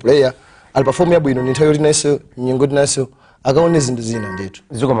inoyi player ali pa form yabwino ni nthawi yoti naso nyingoti naso akaone zinthu zina ndetu.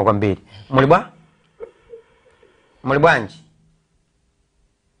 Zikoma kwambiri. Muli bwa? Muli bwanji?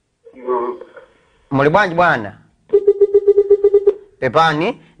 Muli bwanji bwana?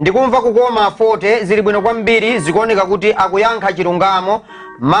 Pepani ndikumva kukoma afote zili bwino kwambiri zikuoneka kuti akuyankha chilungamo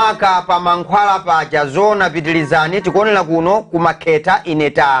maka pa mankhwala paja zona pitilizani tikuonera kuno kumakheta ine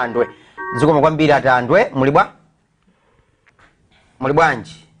Tandwe. Zikoma kwambiri atandwe. Muli bwa? Muli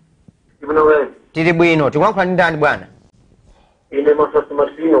bwanji? Ibno wewe. Tili bwino. Tikulankhula ndi ndani bwana? Ine Masasi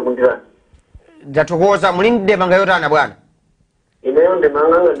Martino kundira. Ndatokoza muli ndi ndemanga yotani bwana? Ineyo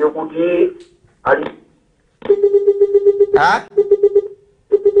ndemanga ndikuti ali Ha?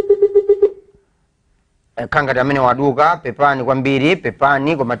 Kanga tamene waduka pepani kwambiri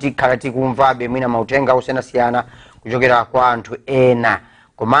pepani koma tikhala tikumvabe mwina mautenga osiyanasiyana kuchokera kwa anthu ena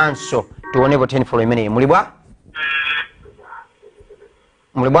komanso tionepo 10 follow imeneyi. Muli bwa?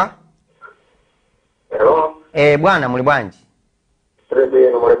 Muli bwa? Hello. Bwana muli bwanji?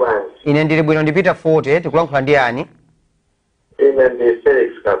 Trebeno muli bwanji. Ine ndili bwino ndipita 40 tikulankhula ndi ani? Ine ndi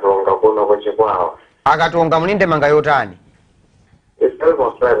Felix Katonga kuno kuchikwawa. Akatonga muli ndemanga yotani? Isitali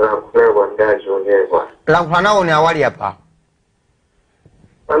mwasulati namkuleko ndachi ungekwa. Lankhula nawo ni awali apa.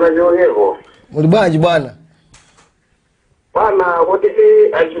 Pana chiungeko. Muli bwanji bwana? Pana kuti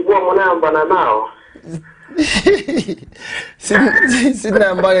achikuwa munayamba na nawo.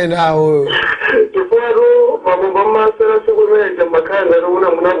 Sinayambane nawo. Chifukwa pamomba masera sikumeja makanga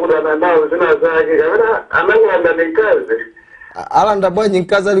luna munakudana nawo zina zake kapena anang'anda nikazi. Alanda bwanji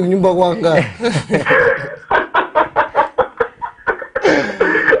nkazi ali kunyumba kwanga.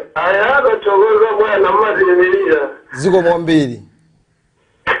 Aya chogoza mwana mmazimirira. Ziko mwambiri.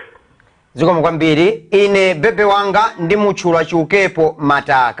 Ziko mwambiri ine bebe wanga ndi mutchula chiukepo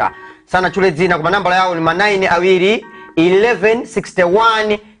mataka. Sana chule dzina kwa nambala yawo ni 9 11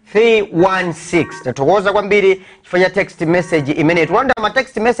 61 316. Tatokoza kwambiri chifanya text message imene tuwanda ma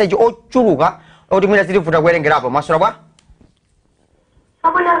text message ochuluka oti mwina zilifuta kuwerengerapo. Maswera bwa?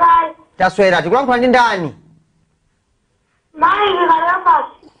 Sabuna gai. Taswera tikulankhula ndi ndani? Mai garapas.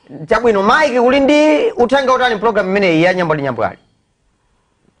 Chabwino Mike kuli ndi uthenga utani program imeneyi ya Nyambwali-nyambwali.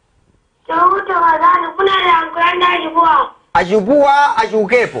 Chauto wadani kuna yangu enda ajibua. Achipuwa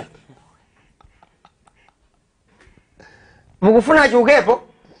achiukepo. Mukufuna achiukepo?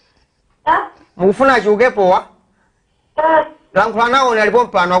 Mukufuna achiukepo wa? Lankhula nawo ni alipo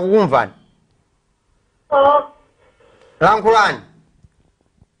mpano akukumvani. Lankhulani.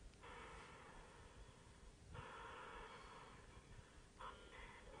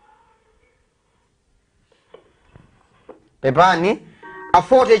 Pepani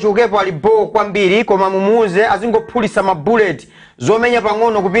afote chiukepo alibo kwambiri koma mumuze azingophulisa mabullet zomenya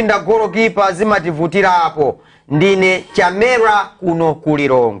pang'ono kupinda goalkeeper zimativutira apo. Ndine Chamera kuno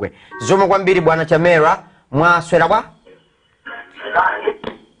kulirongwe. Zomwe kwambiri bwana Chamera mwaswera bwa?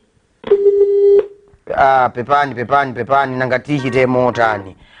 Pepani nangati temo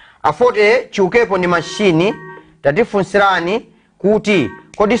tani. Afote chiukepo ni mashini tatifunsirani kuti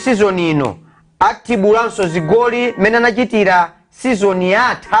kodi season ino atibulanso zigoli mena nachitira season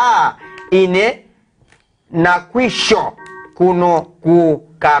yatha. Ine na kwisho kuno ku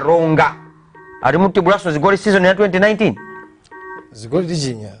Karonga. Ati mutibulanso zigoli season ya 2019? Zigoli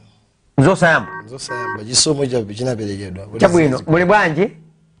tijinya. Nzosayamba. Nzosayamba chisomo chabe chinaperekedwa. Chabwino muli bwanji?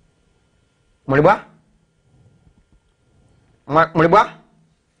 Muli bwa? Muli bwa?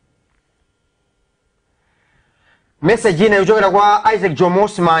 Message ina yochokera kwa Isaac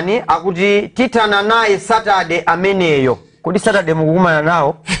Jomosmani akuti titana naye Saturday ameneyo. Kodi Saturday mukukumana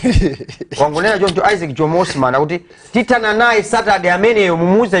nawo? Wangonena choncho Isaac Jomosmani akuti titana naye Saturday ameneyo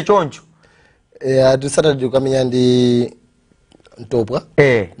mumuze choncho. Atu Saturday ukamenya ndi Ntopwa.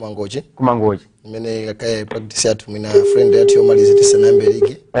 Kumangochi. Imene kakaye practice yathu mwina friend yathu yomaliza tisanayambe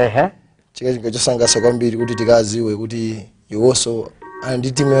ligi. Chika chosangasa kwambiri kuti tikaziwe kuti iwonso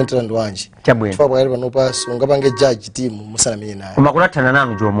andi timu yontera ndo wanji. Chabwino. Chifukwa pakati panopa sungapange judge timu musanamenye naye. Koma kulatana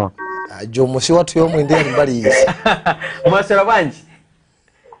nanu Jomo. Jomo si wathu yomwe ndi mbali izi. Mwaswera bwanji?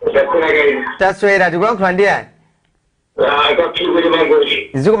 Taswera tikulankhula ndi yani? Kapigwe Mangochi.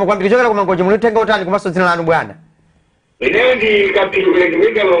 Ziko mkwambiri chokera ku Mangochi mulitenga utani kumaso dzina lanu bwana? Ineyo ndi kapigwe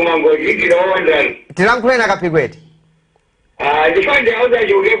ndikuita Mangochi ndilowandani. Tilankhuleni akapigwete. Ndifande auza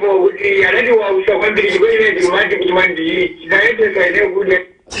chiukepo kuti anati wausa kwambiri chikwene ndimati kuti mandi chinaendesa ine kuti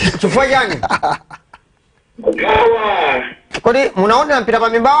chifukwa chani? gawa. Kodi munaona mpira pa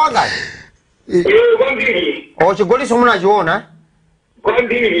Mibawa ngati? Kwambiri. Chigoli so munachiona?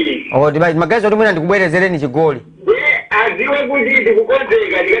 Kwambiri. Dibai magazi oti mwina ndikubwerezereni chigoli. Aziwe kuti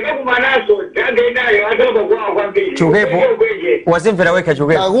ndikukonzeka ndikatakumanaso tange nayo ataba kwawo kwambiri. Chiukepo wazimvera wekha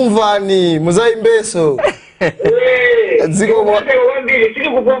chiukepo. Akumvani muzaimbeso. Zikomo kwambiri sili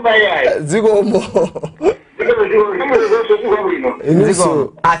kupomba yayi. Zikomo.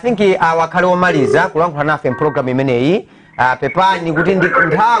 I think wakhale omaliza kulankhula nafe program imeneyi. Pepani kuti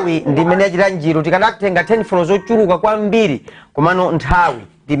nthawi ndimene yachita njiro tikanatenga 10 follow zochuluka kwambiri komano nthawi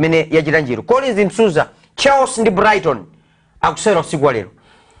ndimene yachita njiro. Collins Msuza Chelsea ndi Brighton akusera usiku wa lero.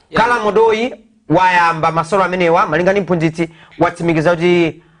 Kala Modoyi wayamba masewero amenewa malinga ndi mphunzitsi watsimikiza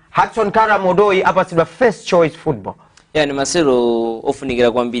kuti Hudson Kara Modoi apatsidwa first choice football. Ni masewero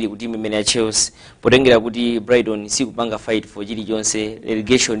ofunikira kwambiri kuti imene ya Chelsea potengera kuti Brighton sikupanga fight for chilichonse,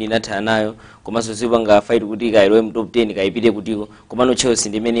 relegation inatha nayo komanso sikupanga fight kuti kayilowe mu top 10 kayipite kutiko, komano Chelsea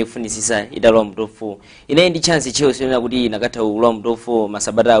ndi imene ifunisisa idalowa mu top 4. Inayi ndi chance Chelsea yona kuti inakatha kulowa mu top 4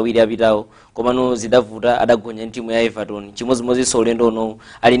 masabata awiri apitawo, komano zidavuta adagonya timu ya Everton chimozimozi so ulendo uno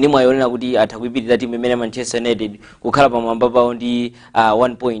ali ndi mwayonena kuti athakuipitirira timu imene Manchester United kukhala pamwamba pawo ndi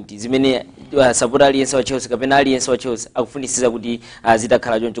 1 point zimene supporter aliyense wa Chelsea kapena aliyense wa Chelsea akufunisisa kuti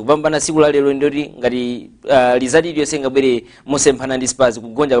zitakhala choncho kupambana siku la lero ndoti ngati result iliyonse ngabwere mosemphana ndi Spurs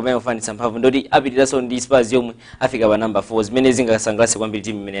kugonja kapena kufanisa mphamvu ndoti apitiraso ndi Spurs yomwe afika pa number 4 zimene zingasangalatse kwambiri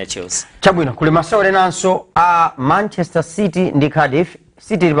timu imene ya Chelsea. Chabwino kuli masewero nanso a Manchester City ndi Cardiff.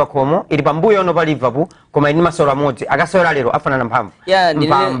 City ili pakhomo ili pambuyo ono pa Liverpool koma ili masewero amodzi akasewera lero afanana mphamvu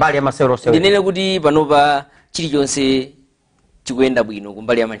mbali ya masewero sewe. Ndinene kuti panopa chilichonse chikuyenda bwino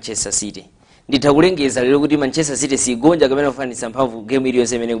kumbali ya Manchester City. Nditakulengeza lero kuti Manchester City sigonja kamene kufanisa mphamvu game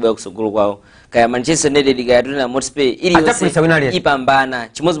iliyonse imene kubaya kusogolo kwawo. Kaya Manchester United kaya Tottenham Hotspur iliyonse ipambana.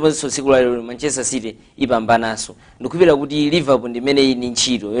 Chimozimozi so siku lero Manchester City ipambanaso. Ndikupira kuti Liverpool ndi imene ini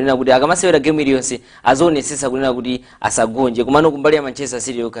ntchito. Yonena kuti akamasewera game iliyonse azonesesa kunena kuti asagonje. Komano kumbali ya Manchester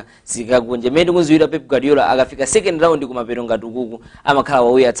City yoka sikagonje. Mene kunziwira Pep Guardiola akafika second round kumapeto ngatukuku amakhala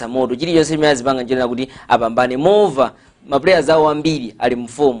wawuyatsa moto. Chiliyonse imene azipanga njenera kuti apambane. Moreover, ma players awo ambiri ali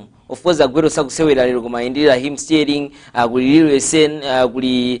mfomu. Of course Aguero sakusewera lero koma indira him steering kuli Leroy Sen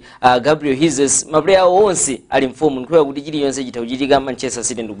kuli Gabriel Jesus maplayer onse ali mfomu ndikuwa kuti chiliyonse chitakuchitika Manchester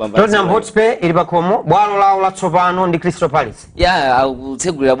City ndikupambana. Tottenham Hotspur ili pakhomo bwalo lawo latsopano ndi Crystal Palace.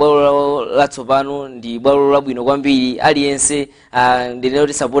 Akutsegulira bwalo lawo latsopano ndi bwalo labwino kwambiri aliyense ndinene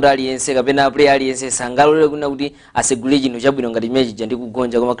kuti support aliyense kapena player aliyense sangalole kuna kuti asegulire chinthu chabwino ngati mechi ndi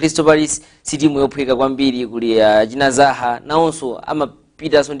kugonja koma Crystal Palace si timu yophweka kwambiri kuli Chinazaha nawonso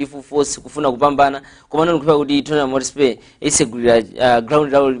Peterson ndi full force kufuna kupambana komano ndikupa kuti Tottenham Hotspur isegulira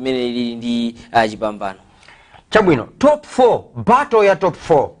ground lawo limene lili ndi chipambano. Chabwino top 4 battle ya top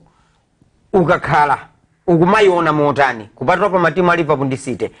 4 ukakhala ukumayiona motani kupatula pa matimu a Liverpool ndi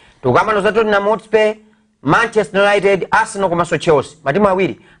City tukambano za Tottenham Hotspur, Manchester United, Arsenal komanso Chelsea matimu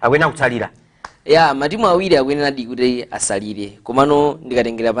awiri akuyena kutsalira. Matimu awiri akuyena kuti asalire komano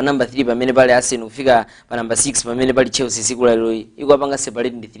ndikatengera pa number 3 pamene pali Arsenal kufika pa number 6 pamene pali Chelsea siku la lero ikupanga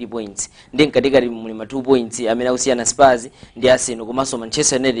separate ndi 3 points ndi nkatikati muli ma 2 points amene akusiyana Spurs ndi Arsenal komanso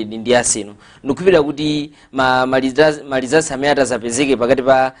Manchester United ndi Arsenal ndikupira kuti malizasi amene atazapezeke pakati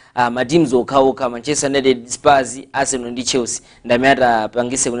pa ma teams okhaokha Manchester United, Spurs, Arsenal ndi Chelsea ndi amene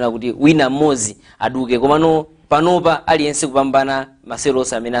atapangise kunena kuti wina mmodzi aduke komano panopa aliyense kupambana masewero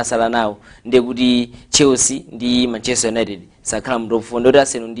amene asala nawo ndi kuti Chelsea ndi Manchester United sakhala mu top 4 ndoti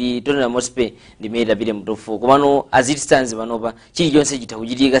Arsenal ndi Tottenham Hotspur ndi imene apite mu top 4 komano azitstanzi panopa chilichonse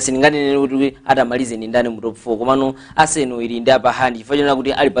chitakuchitika sindinganene kuti atamalize ndi ndani mu top 4 komano Arsenal ili ndi upper hand chifukwa chona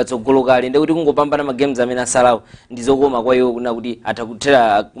kuti ali patsogolo kale ndi kuti kungopambana ma games amene asalawo ndi zokoma kwa iwo kuna kuti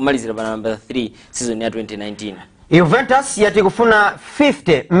atakuthera kumalizira pa number 3 season ya 2019. Juventus yati kufuna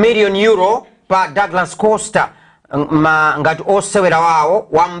 50 million euro pa Douglas Costa ngati osewera wawo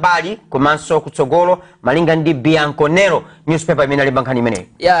wambali komanso kutsogolo malinga ndi Bianconero newspaper imene ali bankhani imeneyo.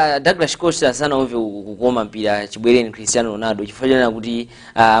 Douglas Costa sana ove kukoma mpira chibwereni Cristiano Ronaldo chifukwa kuti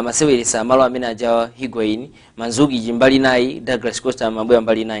amaseweresa malo amene aja Higuain Manzuki jimbali nayi Douglas Costa amabwera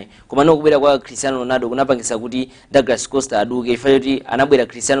mbali nayi komano kubwera kwa Cristiano Ronaldo kunapangisa kuti Douglas Costa aduke chifukwa kuti anabwera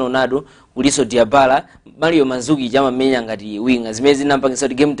Cristiano Ronaldo kuliso Diabala Mario Manzuki chamamenya ngati winger zimene zinampangisa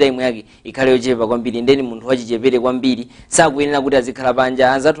kuti game time yake ikhale yochepa kwambiri ndeni munthu wachichepere kwambiri sakuyenera kuti azikhala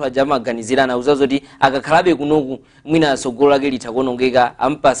panja anzathu aja amaganizirana uzazoti akakhalabe kunoku mwina sogolo lake litakonongeka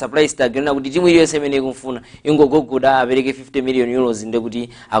ampa surprise tag yona kuti timu iliyonse imene ikumfuna ingogogoda apereke 50 million euros ndi kuti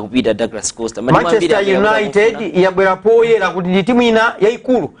akupita Douglas Costa. Manchester United yabwera poyera kuti ndi timu ina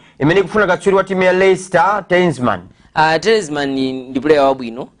yaikulu imene ikufuna katswiri wa timu ya Leicester Talisman. Talisman ndi player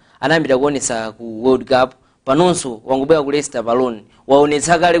wabwino anayambira kuonesa ku World Cup panonso wangubwera ku Leicester palone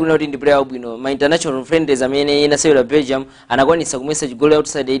waonetsa kale kuna kuti ndi player wabwino ma international friends amene inasewera Belgium anakwanisa kumwesa chigolo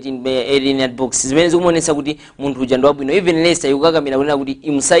outside 18 yard box zimene zikumonesa kuti munthu uja ndi wabwino even Leicester ikukakamira kunena kuti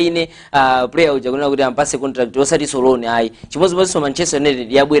imsaine player uja kunena kuti ampase contract osati solone ayi chimozimozinso Manchester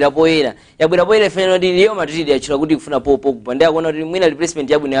United yabwera poyera ifene kuti Real Madrid yachula kuti kufuna Paul Pogba ndi akuona kuti mwina replacement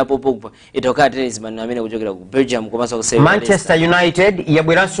yabwino ya Paul Pogba itokhala Talisman amene kuchokera ku Belgium komanso kusewera Manchester United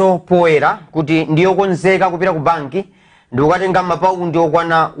yabweranso poyera kuti ndiyokonzeka kupita ku banki ndikukatenga mapaundi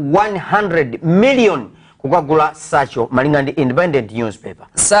okwana 100 million kukagula Sacho malinga ndi independent newspaper.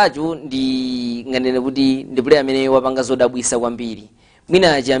 Sacho ndi nganene kuti ndi player amene wapanga zodabwisa kwambiri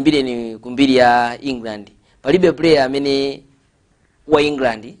mwina chiyambire ni kumbiri ya England palibe player amene wa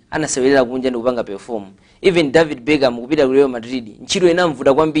England anasewelera kunja ndi kupanga perform. Even David Beckham kupita ku Real Madrid ntchito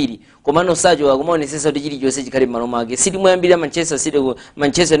inamvuta kwambiri komano sacho akumaonesesa kuti chilichonse chikhale m'malo mwake. Siti moyambira Manchester City ku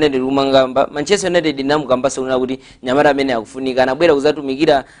Manchester United kumangamba Manchester United inamukambasa kunena kuti nyamata amene akufunika anabwera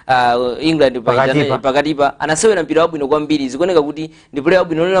kuzatumikira England pakatipa anasewera mpira wabwino kwambiri zikuoneka kuti ndi player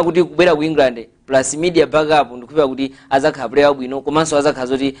wabwino nona kuti kubwera ku England plus media backup ndikupa kuti azakhala player wabwino komanso azakhala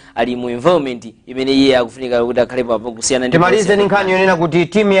zoti ali mu environment imene iye akufunika kuti akhale papo kusiyana ndi timalize ndi nkhani yonena kuti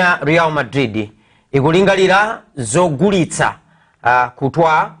timu ya Real Madrid ikulingalira zogulitsa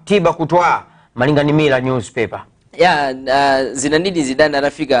kutwa malinga ni Mirror newspaper. Zinedine Zidane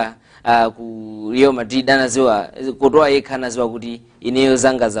atafika ku Real Madrid anaziwa kutwa yekha anaziwa kuti ineyo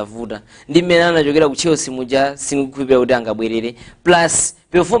zanga zavuta ndi mmene anachokera ku Chelsea muja sindikukhulupirira kuti angabwerere plus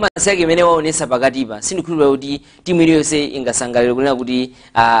performance yake imene waonesa pakatipa sindikukhulupirira kuti timu iliyonse ingasangalire kunena kuti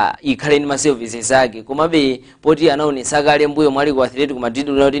ikhale ndi maservices ake komabe poti anaonesa kale mbuyo mwali ku Atletico Madrid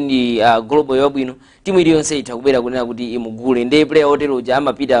kunena kuti ndi global yabwino timu iliyonse itha kubwera kunena kuti imugule ndi player hotel uja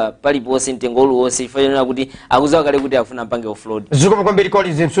amapita paliponse mtengo uliwonse ifanira kuti akuziwa kale kuti afuna mpange offload. Zikoma kwambiri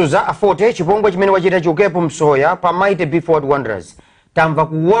Collins Msuza afote chipongwe chimene wachita chikepo Msoya pa Mighty Before Wanderers. Tamva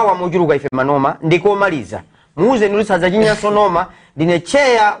kuwawa mochuluka ife manoma ndikomaliza muuze nulisadza chinyaso noma ndine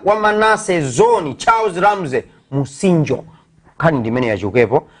cheya wa Manase Zone Charles Ramsey Musinjo khani ndimene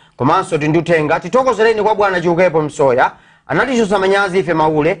yachikepo komanso tindutenga titokozereni kwa bwana chikepo Msoya anatichosa manyazi ife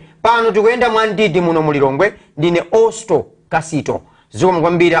maule pano tikuyenda mwandidi muno mulilongwe ndine Osto Kasito. Zikoma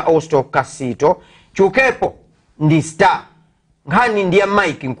kwambiri Osto Kasito chikepo ndi star nkhani ndiye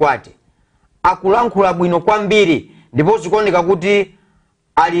Mike Nkwate akulankhula bwino kwambiri ndipo zikuoneka kuti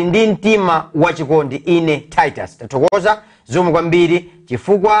ali ndi mtima wachikondi ine Titus tatokoza zomwe kwambiri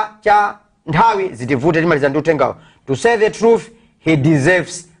chifukwa cha nthawi zitivute timaliza ndi utengawo to say the truth he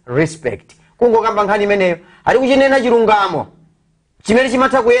deserves respect. Kungokamba nkhani imeneyo ali kuchinena chilungamo chimene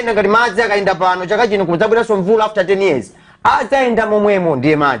chimatha kuyenda ngati madzi akayenda pano chaka chino kudzabweranso mvula after 10 years adzayenda momwemo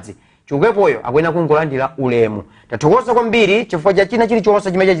ndiye madzi chikepoyo akuyena kungolandira ulemu. Tatokoza kwambiri chifukwa cha china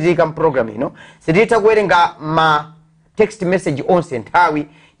chilichonse chimene chachitika mprogram ino sititha kuwerenga ma text message onse nthawi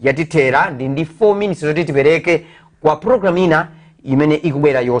yatithera ndi 4 minutes zoti tipereke kwa program ina imene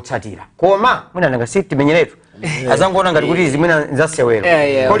ikubwera yotsatira koma mwina nanga siti timenyeretu azangoona ngati kuti zimene nzasewero.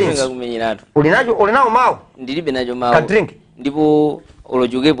 Collins kumenyeratu ulinawo mawu ndilibe nacho mawu ka drink ndipo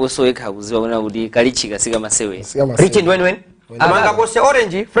olojukepo so yekha kuziwa kuna kuti kalichika sika masewe rich and when amanga pose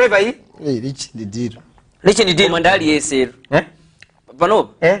orange flavor hii rich ndi diro mandali yesero pano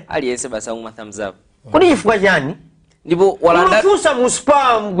ali yese basa uma thumbs up kodi chifukwa chani ndipo walanda unafunsa mu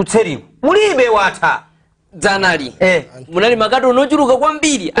spam kutseriku mulibe watha dzanali munali makato unochuluka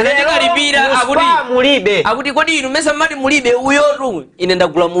kwambiri anakalipira akuti kodi inu mesa mati mulibe uyotu ine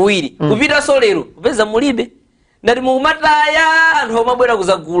ndagula muwiri kupita solero kupeza mulibe ndati mukumataya anthu omabwera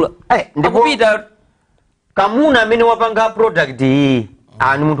kuzagula akupita kamuna amene wapanga product iyi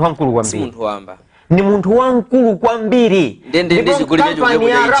ni munthu wankulu kwambiri. Si munthu wamba ni munthu wankulu kwambiri ndipo company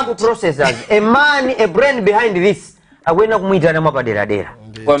ya Rabu Processors a man a brain behind this akwena kumwitana mapaderadera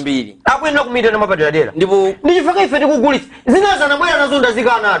kwambiri akwena kumwitana mapaderadera ndipo ndichifaka ife tikugulitsa zinaza nabwera nazo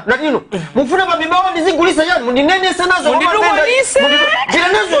ndazikana atu natino mufuna pa Mibawa ndizigulitsa chani mundinenesa nazo ndira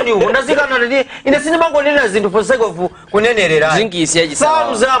nazo ni ndazikana ndi ine sinimangonena zinthu for sake of kunenerera drinkisi yachisawa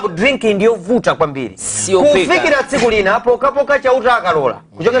thumbs up drinking ndiyo vuta kwambiri kufikira tsiku lina poka chauta akalola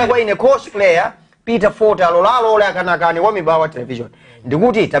kuchokera kwa ine coach player Peter Fort alola akanakani wa Mibawa Television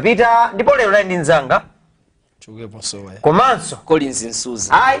ndikuti tapita ndipo lero ndi nzanga chikepo Soya komanso Collins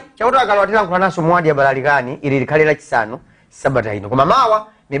Nsuza chauta akalola kwa naso mwadi ya balalikani ili likhalira chisanu sabata ino koma mawa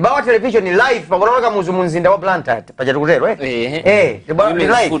Mibawa Television live pakuloka muzu munzinda wa Blantyre pacha tikutero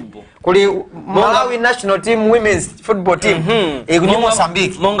live kuli Malawi national team women's football team kuni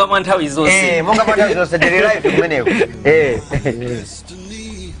Mozambique monga mwanthawi zonse monga mwanthawi zonse tili live kumeneko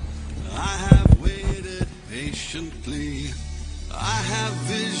I have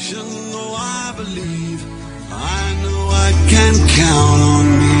vision, though I believe. I know I can count on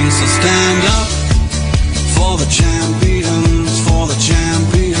me. So stand up for the champions, for the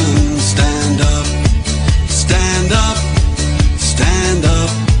champions. Stand up, stand up, stand up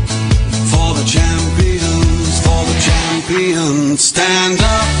for the champions, for the champions. Stand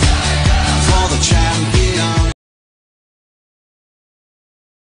up for the champions.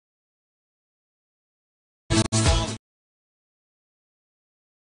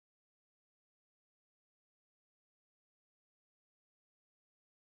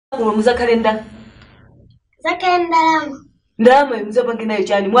 Muza kalenda ndalama ndalama muzapange nayo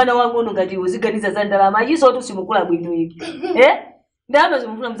chani mwana wangu ono ngati uziganiza za ndalama achiso tu simukula bwino ipi Ndaba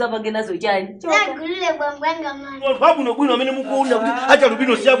zomfuna mzapange nazo chani. Zagulile bwambwanga mani. Babu bwino amene mukuona kuti acha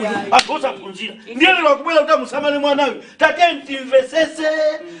lubino siyabwino akosa kunjira. Ndiye lero akubwera kuti amusamale mwanawe. Tate ntimvesese.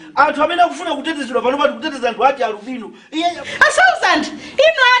 Anthu amene akufuna kutetezedwa pano pati kuteteza anthu ati alubino. Iye Asante.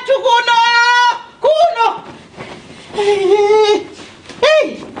 Ino atu kuno. Kuno. Hey.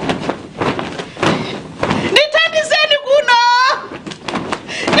 Nitandizeni kuno.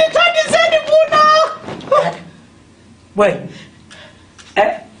 Nitandizeni kuno. Boy.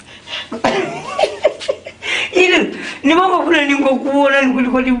 Ile ni mambo kuna ningokuona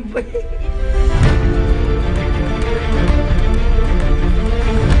nikuliko ni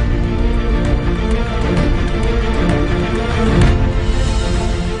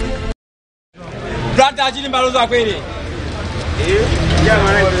Planta chilimba loza kweli.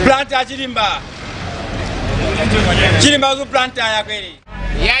 Planta chilimba. Chilimba zo planta ya kweli.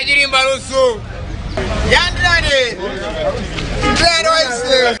 Ya chilimba lozo. Yandane. Ndero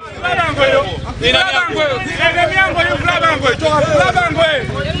ese. Klabangoyo. Klabangoyo. Ndemiangoyo klabangoyo. Klabangoyo.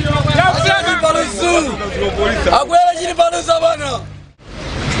 Ya chilimba lozo. Agwera chilimba lozo bana.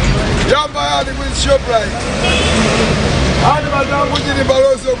 Jamba ya ni with shop right. Hadi bazangu chini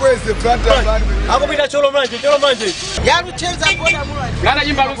balozo kwese planta bana. Akupita cholo manje. Yaru chenza boda mwana. Ngana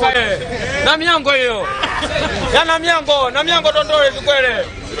chimbalusa ye. Na miango hiyo. Ya na miango tondole zikwele.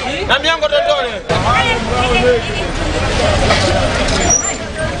 Na miango tondole.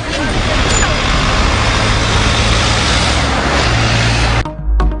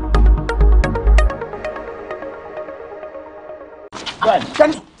 Bwana,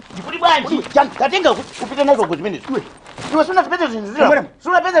 ndikuti bwanji, katenga kupita nazo kuti mene. Iwe suna zipete zinzira.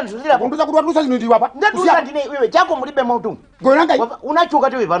 Suna pesa zinzira. Unduza kudusa zinu hapa. Ndadusa ndine wewe chako mulibe mautu. Goranga unachuka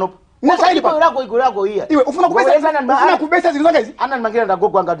tiwe panopo. Unasaidi pa. Igo lako iya. Iwe ufuna kubesa zinu zanga hizi? Ana nimangira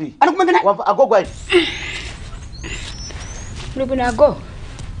ndagogo anga tu. Ana kumengena? Agogo ai. Mulibwino ago.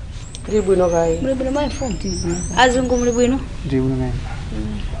 Mulibwino kai. Mulibwino my phone. Azungu mulibwino. Ndibwino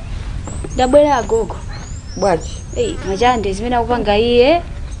mimi. Dabwera agogo. Bwachi. Majande zimene akupanga iye.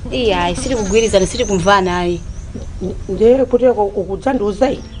 Iya, siri kugwirizana siri kumvana ayi. Ndiye kuti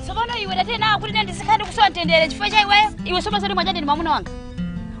ukudzanduza iyi. Sokono iwe tena kuti ndizikhande kusondendere chifukwa cha iwe soma sori majande ni mwamuna wanga.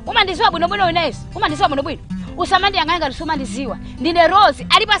 Umandiziwa bwino uneso. Umandiziwa bwino. Usamandi yanganga ndisomandiziwa. Ndine Rose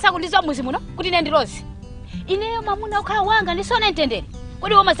alipasa kundiziwa muzi muno kuti ine ndi Rose. Ineyo mwamuna ukhala wanga ndisona ntendere.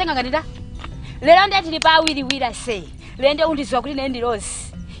 Kodi woma senga ngandita? Lero ndati ndi pa wiri sei. Lende undiziwa kuti ine ndi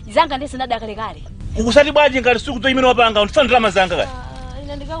Rose. Zanga ndisinada kale. Ukusati bwaji ngati suku toyimene wapanga undifana ndalama zanga kale.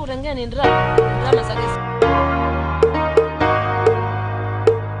 Ina ndikakutengera ni ndalama zake.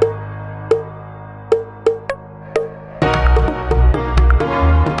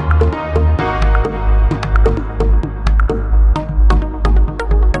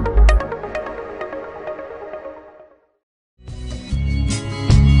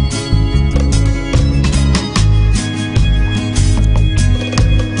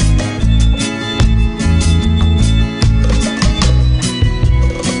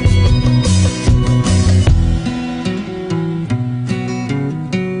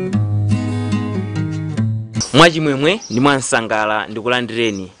 Mwachimwemwe ndi mwansangala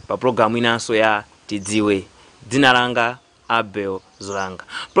ndikulandireni pa programu inanso ya Tidziwe. Dzina langa Abel Zulanga.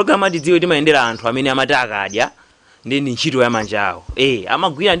 Programu ya Tidziwe timayendera anthu amene amati akadya ndi ntchito ya manja awo.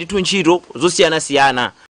 Amagwira ndithu ntchito zosiyana-siyana.